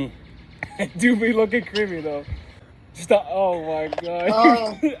creamy. It do be looking creamy though. Stop. Oh my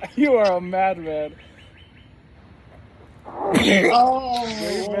God. You are a madman. Oh.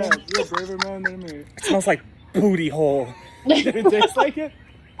 Brave man. You're a braver man than me. It smells like booty hole. It tastes like it?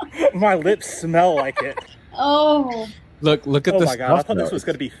 My lips smell like it. Oh. Look at this. Oh my God. I thought this was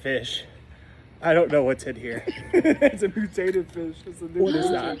going to be fish. I don't know what's in here. It's a mutated fish. What is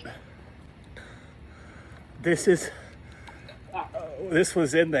that? This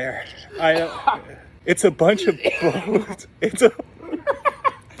was in there. It's a bunch of bones. It's a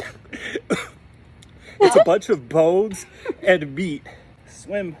bunch of bones and meat.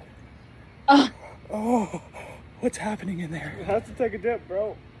 Swim. Oh, what's happening in there? You have to take a dip,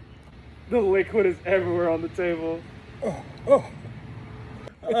 bro. The liquid is everywhere on the table.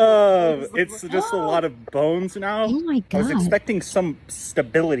 It's just a lot of bones now. Oh my God. I was expecting some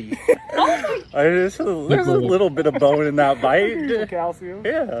stability. There's a little bit of bone in that bite. Calcium.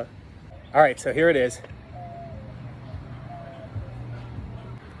 Yeah. All right, so here it is.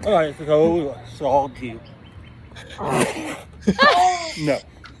 Oh, it's so salty. No.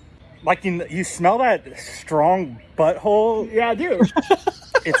 Like you smell that strong butthole? Yeah, I do.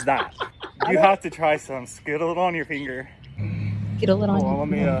 It's that. You have to try some. Skittle it on your finger. Get a little. Let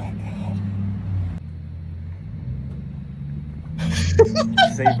me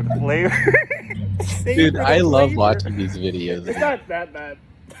savor the flavor. Dude, I love watching these videos. It's not that bad.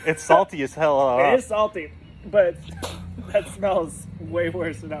 It's salty as hell. It is salty, but that smells way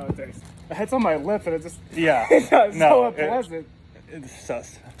worse than how it tastes. It's on my lip, and it just it's so unpleasant. It's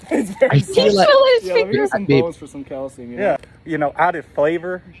sus. It's very sus. Let me get some bones for some calcium. Yeah, added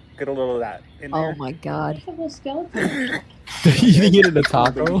flavor. Get a little of that in there. Oh my God. It's a whole skeleton. Eating it in a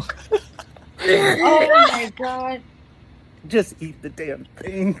taco. Oh my God. Just eat the damn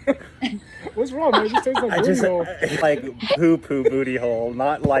thing. What's wrong, man? It just tastes like booty hole. Like poo-poo booty hole,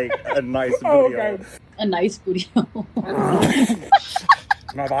 not like a nice booty hole. A nice booty hole.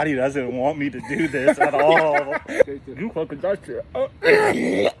 My body doesn't want me to do this at all. You fucking touch it.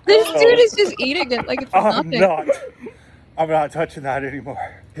 This dude is just eating it like it's nothing. I'm not touching that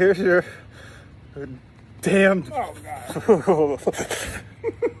anymore. Here's your damn.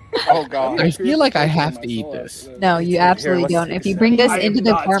 Oh god. I feel like I have to eat this. No, you absolutely don't. If you bring this into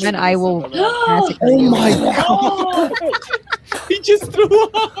the apartment, I will massacre Oh you. my god. He just threw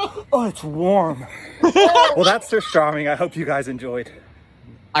up. Oh, it's warm. Well, that's surströmming. I hope you guys enjoyed.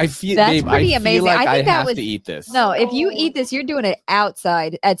 I feel That's Dave, pretty I amazing. feel like I think that have was to eat this. No, if you eat this, you're doing it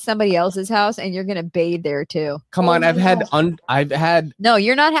outside at somebody else's house, and you're gonna bathe there too. Come on, I've had. No,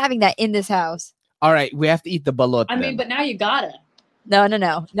 you're not having that in this house. All right, we have to eat the balot. I mean, but now you gotta. No,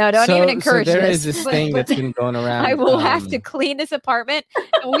 don't even encourage so there this. is this thing that's been going around. I will have to clean this apartment,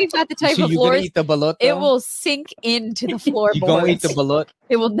 and we've got the type So of you gonna floors. eat the balot, It though? will sink into the floorboards. You gonna eat the balot?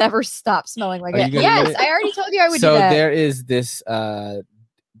 It will never stop smelling like Are you it. gonna Yes, eat it? I already told you I would So do that. there is this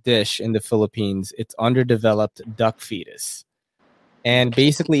dish in the Philippines. It's underdeveloped duck fetus, and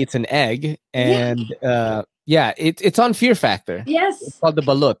basically it's an egg, and it's on Fear Factor. Yes, it's called the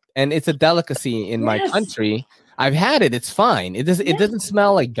balut, and it's a delicacy in my Yes. country. I've had it. It's fine. It doesn't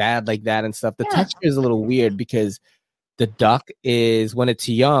smell like bad like that and stuff. The texture is a little weird because the duck is, when it's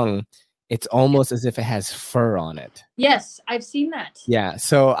young, it's almost as if it has fur on it. Yes, I've seen that. Yeah.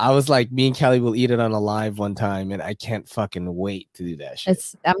 So I was like, me and Kelly will eat it on a live one time, and I can't fucking wait to do that shit.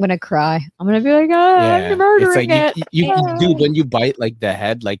 I'm gonna cry. I'm gonna be like, I'm murdering it's like it. you dude, when you bite like the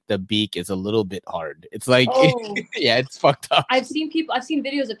head, like the beak is a little bit hard. It's like, Oh. yeah, it's fucked up. I've seen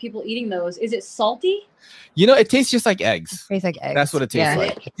videos of people eating those. Is it salty? You know, it tastes just like eggs. Tastes like eggs. That's what it tastes Yeah.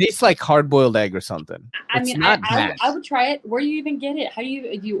 like. It tastes like hard-boiled egg or something. I It's mean, not I bad. would try it. Where do you even get it? How do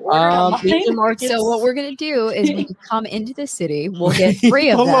you order it online? So what we're gonna do is when you come into the city, we'll get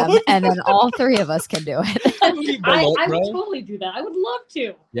 3 of them, and then all 3 of us can do it. I would totally do that. I would love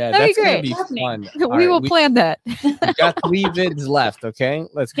to. Yeah, That'd that's be gonna great. be fun. We All right, will plan that. We got 3 vids left. Okay,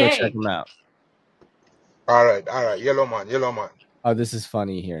 let's go Okay. check them out. All right, yellow man. Oh, this is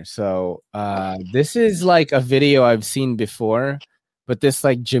funny here. So, this is like a video I've seen before, but this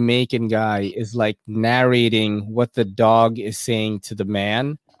like Jamaican guy is like narrating what the dog is saying to the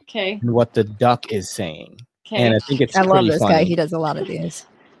man Okay. and what the duck is saying. Okay. And I think it's I love pretty this funny. guy. He does a lot of these.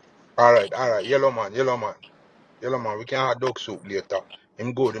 All right, yellow man. We can have dog soup later.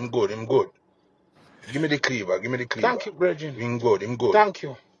 Him good. Give me the cleaver. Thank you, Bridget. Him good. Thank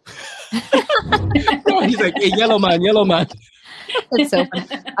you. He's like, hey, yellow man. That's so funny.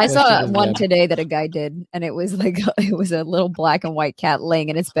 I That saw shit is one bad. today that a guy did, and it was like it was a little black and white cat laying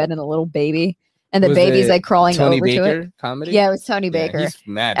in its bed and a little baby, and the Was baby's it like crawling Tony over to Baker it. comedy? Yeah, it was Tony Yeah, Baker. he's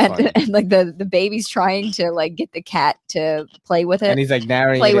mad funny. and like the baby's trying to like get the cat to play with it, And he's like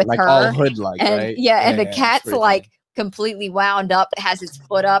narrating play it with like her, all hood-like, and right? and the it's cat's pretty like completely wound up, has its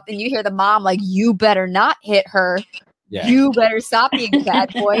foot up, and you hear the mom like, "You better not hit her. Yeah. You better stop being a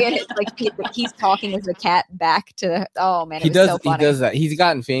bad boy." And it's like he's talking with the cat back to. Oh man, it He was does. so funny. He does that. He's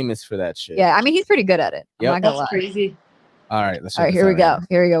gotten famous for that shit. Yeah, I mean he's pretty good at it. I'm Yep. not gonna lie. Crazy. All right. Let's. All right, check here we this out go.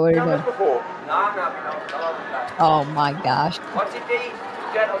 Here we go. What are you doing? before? Oh my gosh. What's it need?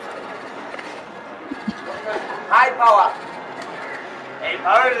 Get us. High power. Hey,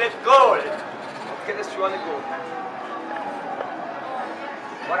 power, let's go. Let's get this show on the go.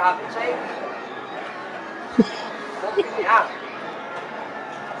 What happened, say? Yeah.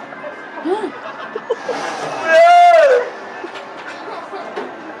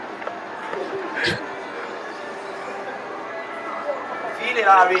 Feel it,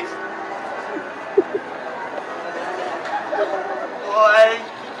 Harvey. Boy,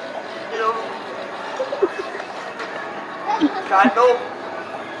 can't know.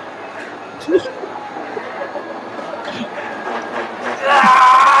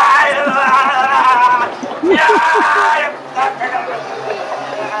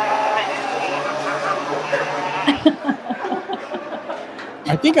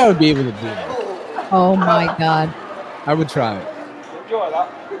 I think I would be able to do that. Oh my god. I would try it. Enjoy that.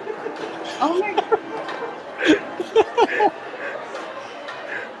 Oh my god.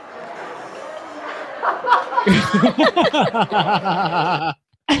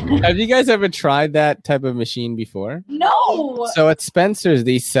 Have you guys ever tried that type of machine before? No. So at Spencer's,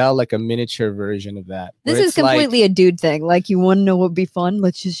 they sell like a miniature version of that. This where is it's like- completely a dude thing. Like, you want to know what would be fun?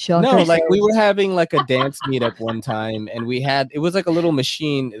 Let's just shock No, like we ourselves. were having like a dance meetup one time, and it was like a little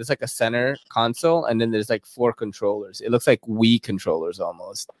machine. It's like a center console, and then there's like 4 controllers. It looks like Wii controllers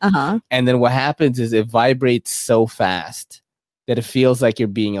almost. Uh-huh. And then what happens is it vibrates so fast that it feels like you're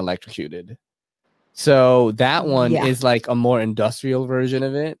being electrocuted. So that one is like a more industrial version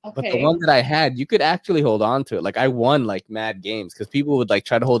of it. Okay. But the one that I had, you could actually hold on to it. Like I won like mad games because people would like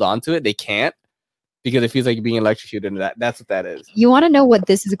try to hold on to it. They can't because it feels like you're being electrocuted. And that's what that is. You want to know what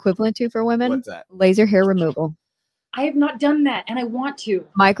this is equivalent to for women? What's that? Laser hair removal. I have not done that, and I want to.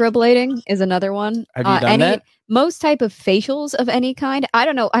 Microblading is another one. Have you done that? Most type of facials of any kind. I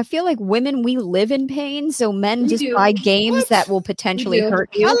don't know. I feel like women, we live in pain, so men just buy games that will potentially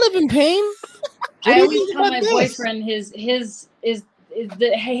hurt you. I live in pain. I always tell my boyfriend he has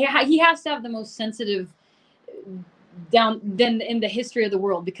to have the most sensitive in the history of the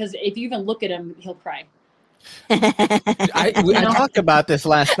world, because if you even look at him, he'll cry. I talked about this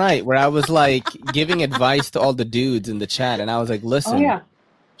last night where I was like giving advice to all the dudes in the chat, and I was like, listen,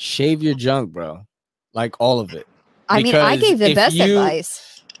 shave your junk, bro. Like all of it. I mean, I gave the best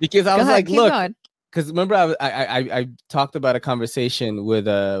advice. Because I was like, look, because remember I talked about a conversation with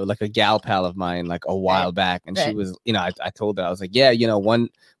a gal pal of mine like a while back, and she was, I told her, I was like, yeah, when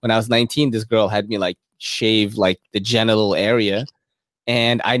I was 19, this girl had me like shave like the genital area.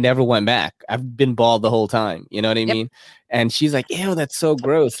 And I never went back. I've been bald the whole time. You know what I mean? And she's like, ew, that's so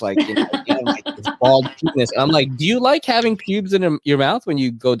gross. Like, like this bald penis. And I'm like, do you like having pubes in your mouth when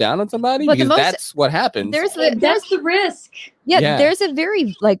you go down on somebody? Because that's what happens. That's the risk. Yeah, there's a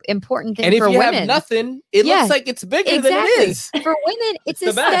very like important thing and for if you women. Have nothing, it looks like it's bigger than it is. For women, it's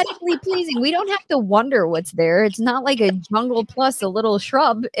aesthetically pleasing. We don't have to wonder what's there. It's not like a jungle plus a little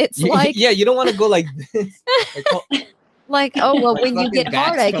shrub. It's like you don't want to go like this. Like, oh, well, when you get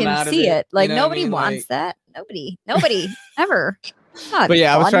hard, I can see it. Like, nobody wants that. Nobody ever. But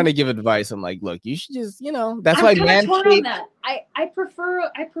yeah, I was trying to give advice. I'm like, look, you should just, that's why man. On that. I prefer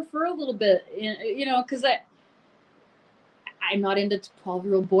a little bit, because I'm not into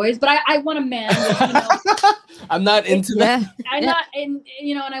 12-year-old boys, but I want a man. I'm not into that. I'm not, and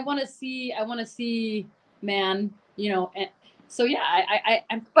I want to see man. And so yeah,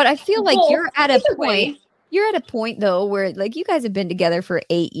 But I feel like you're at a point. You're at a point though where like you guys have been together for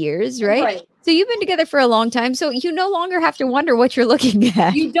 8 years, right? So you've been together for a long time, so you no longer have to wonder what you're looking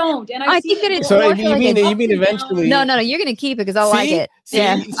at. You don't, and I think that it's. So you mean eventually? No, you're gonna keep it because I like it.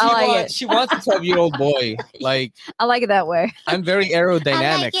 I like it. She wants a 12-year-old boy. Like I like it that way. I'm very aerodynamic.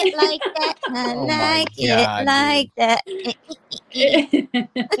 I like it like that. I like it like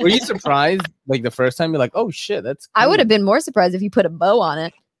that. Were you surprised like the first time? You're like, oh shit, that's. Cool. I would have been more surprised if you put a bow on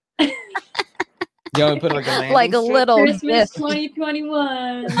it. You put like a little Christmas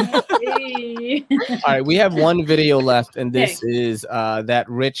 2021. Hey. All right, we have one video left, and this is that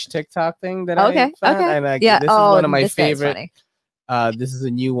rich TikTok thing that I found. And this is one of my favorite. This is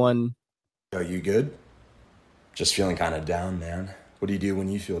a new one. Are you good? Just feeling kind of down, man. What do you do when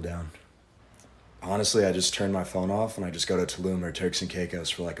you feel down? Honestly, I just turn my phone off and I just go to Tulum or Turks and Caicos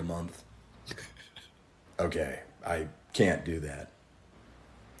for like a month. Okay, I can't do that.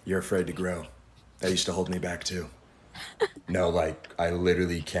 You're afraid to grow. That used to hold me back too. No, like, I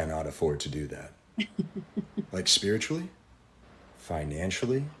literally cannot afford to do that. Like, spiritually?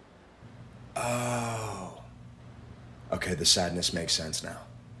 Financially? Oh. Okay, the sadness makes sense now.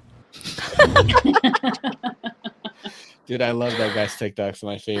 Dude, I love that guy's TikTok's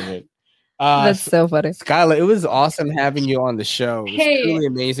my favorite. That's so funny. Skyla, it was awesome having you on the show. It was really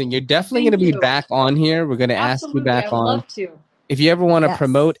amazing. You're definitely going to be back on here. We're going to ask you back on. I'd love to. If you ever want to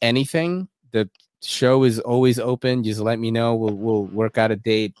promote anything, the show is always open. Just let me know. We'll work out a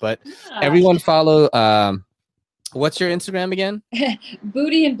date. But everyone follow. What's your Instagram again?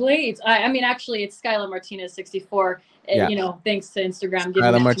 Booty and Blades. I mean, actually, it's Skyla Martinez 64. Thanks to Instagram.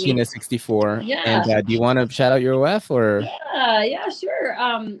 Skyla Martinez 64. Yeah. And do you want to shout out your OF or? Yeah, sure.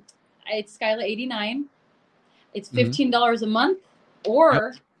 It's Skyla 89. It's $15 a month,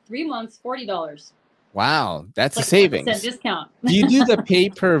 or 3 months, $40. Wow, that's a savings. Discount. Do you do the pay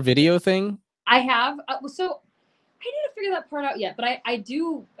per video thing? I have. So I didn't figure that part out yet, but I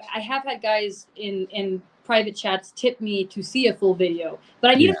do. I have had guys in private chats tip me to see a full video,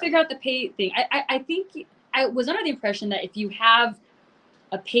 but I need to figure out the pay thing. I think I was under the impression that if you have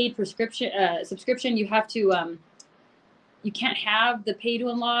a paid subscription, you have to you can't have the pay to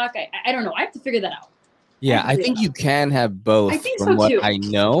unlock. I don't know. I have to figure that out. Yeah, I think you can have both. I think from so what too. I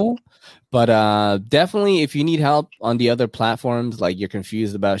know. But definitely, if you need help on the other platforms, like you're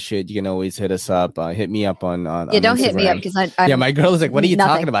confused about shit, you can always hit us up. Hit me up on don't Instagram. hit me up because I my girl is like, what are you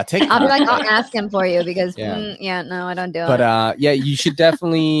talking about? TikTok. I'll be like, I'll ask him for you because no, I don't do it. But you should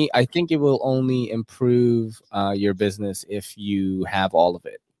definitely. I think it will only improve your business if you have all of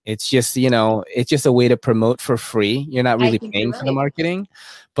it. It's just, it's just a way to promote for free. You're not really paying for the marketing.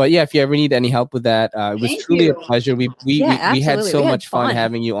 But yeah, if you ever need any help with that, it was truly a pleasure. We had so much fun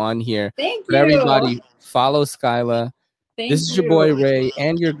having you on here. Thank you. Everybody, follow Skyla. This is your boy Ray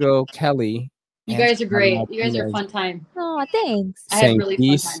and your girl Kelly. You guys are great. You guys are a fun time. Oh, thanks. I had really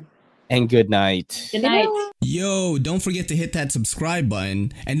fun time. And good night. Good night. Yo, don't forget to hit that subscribe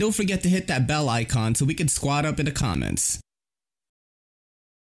button and don't forget to hit that bell icon so we can squad up in the comments.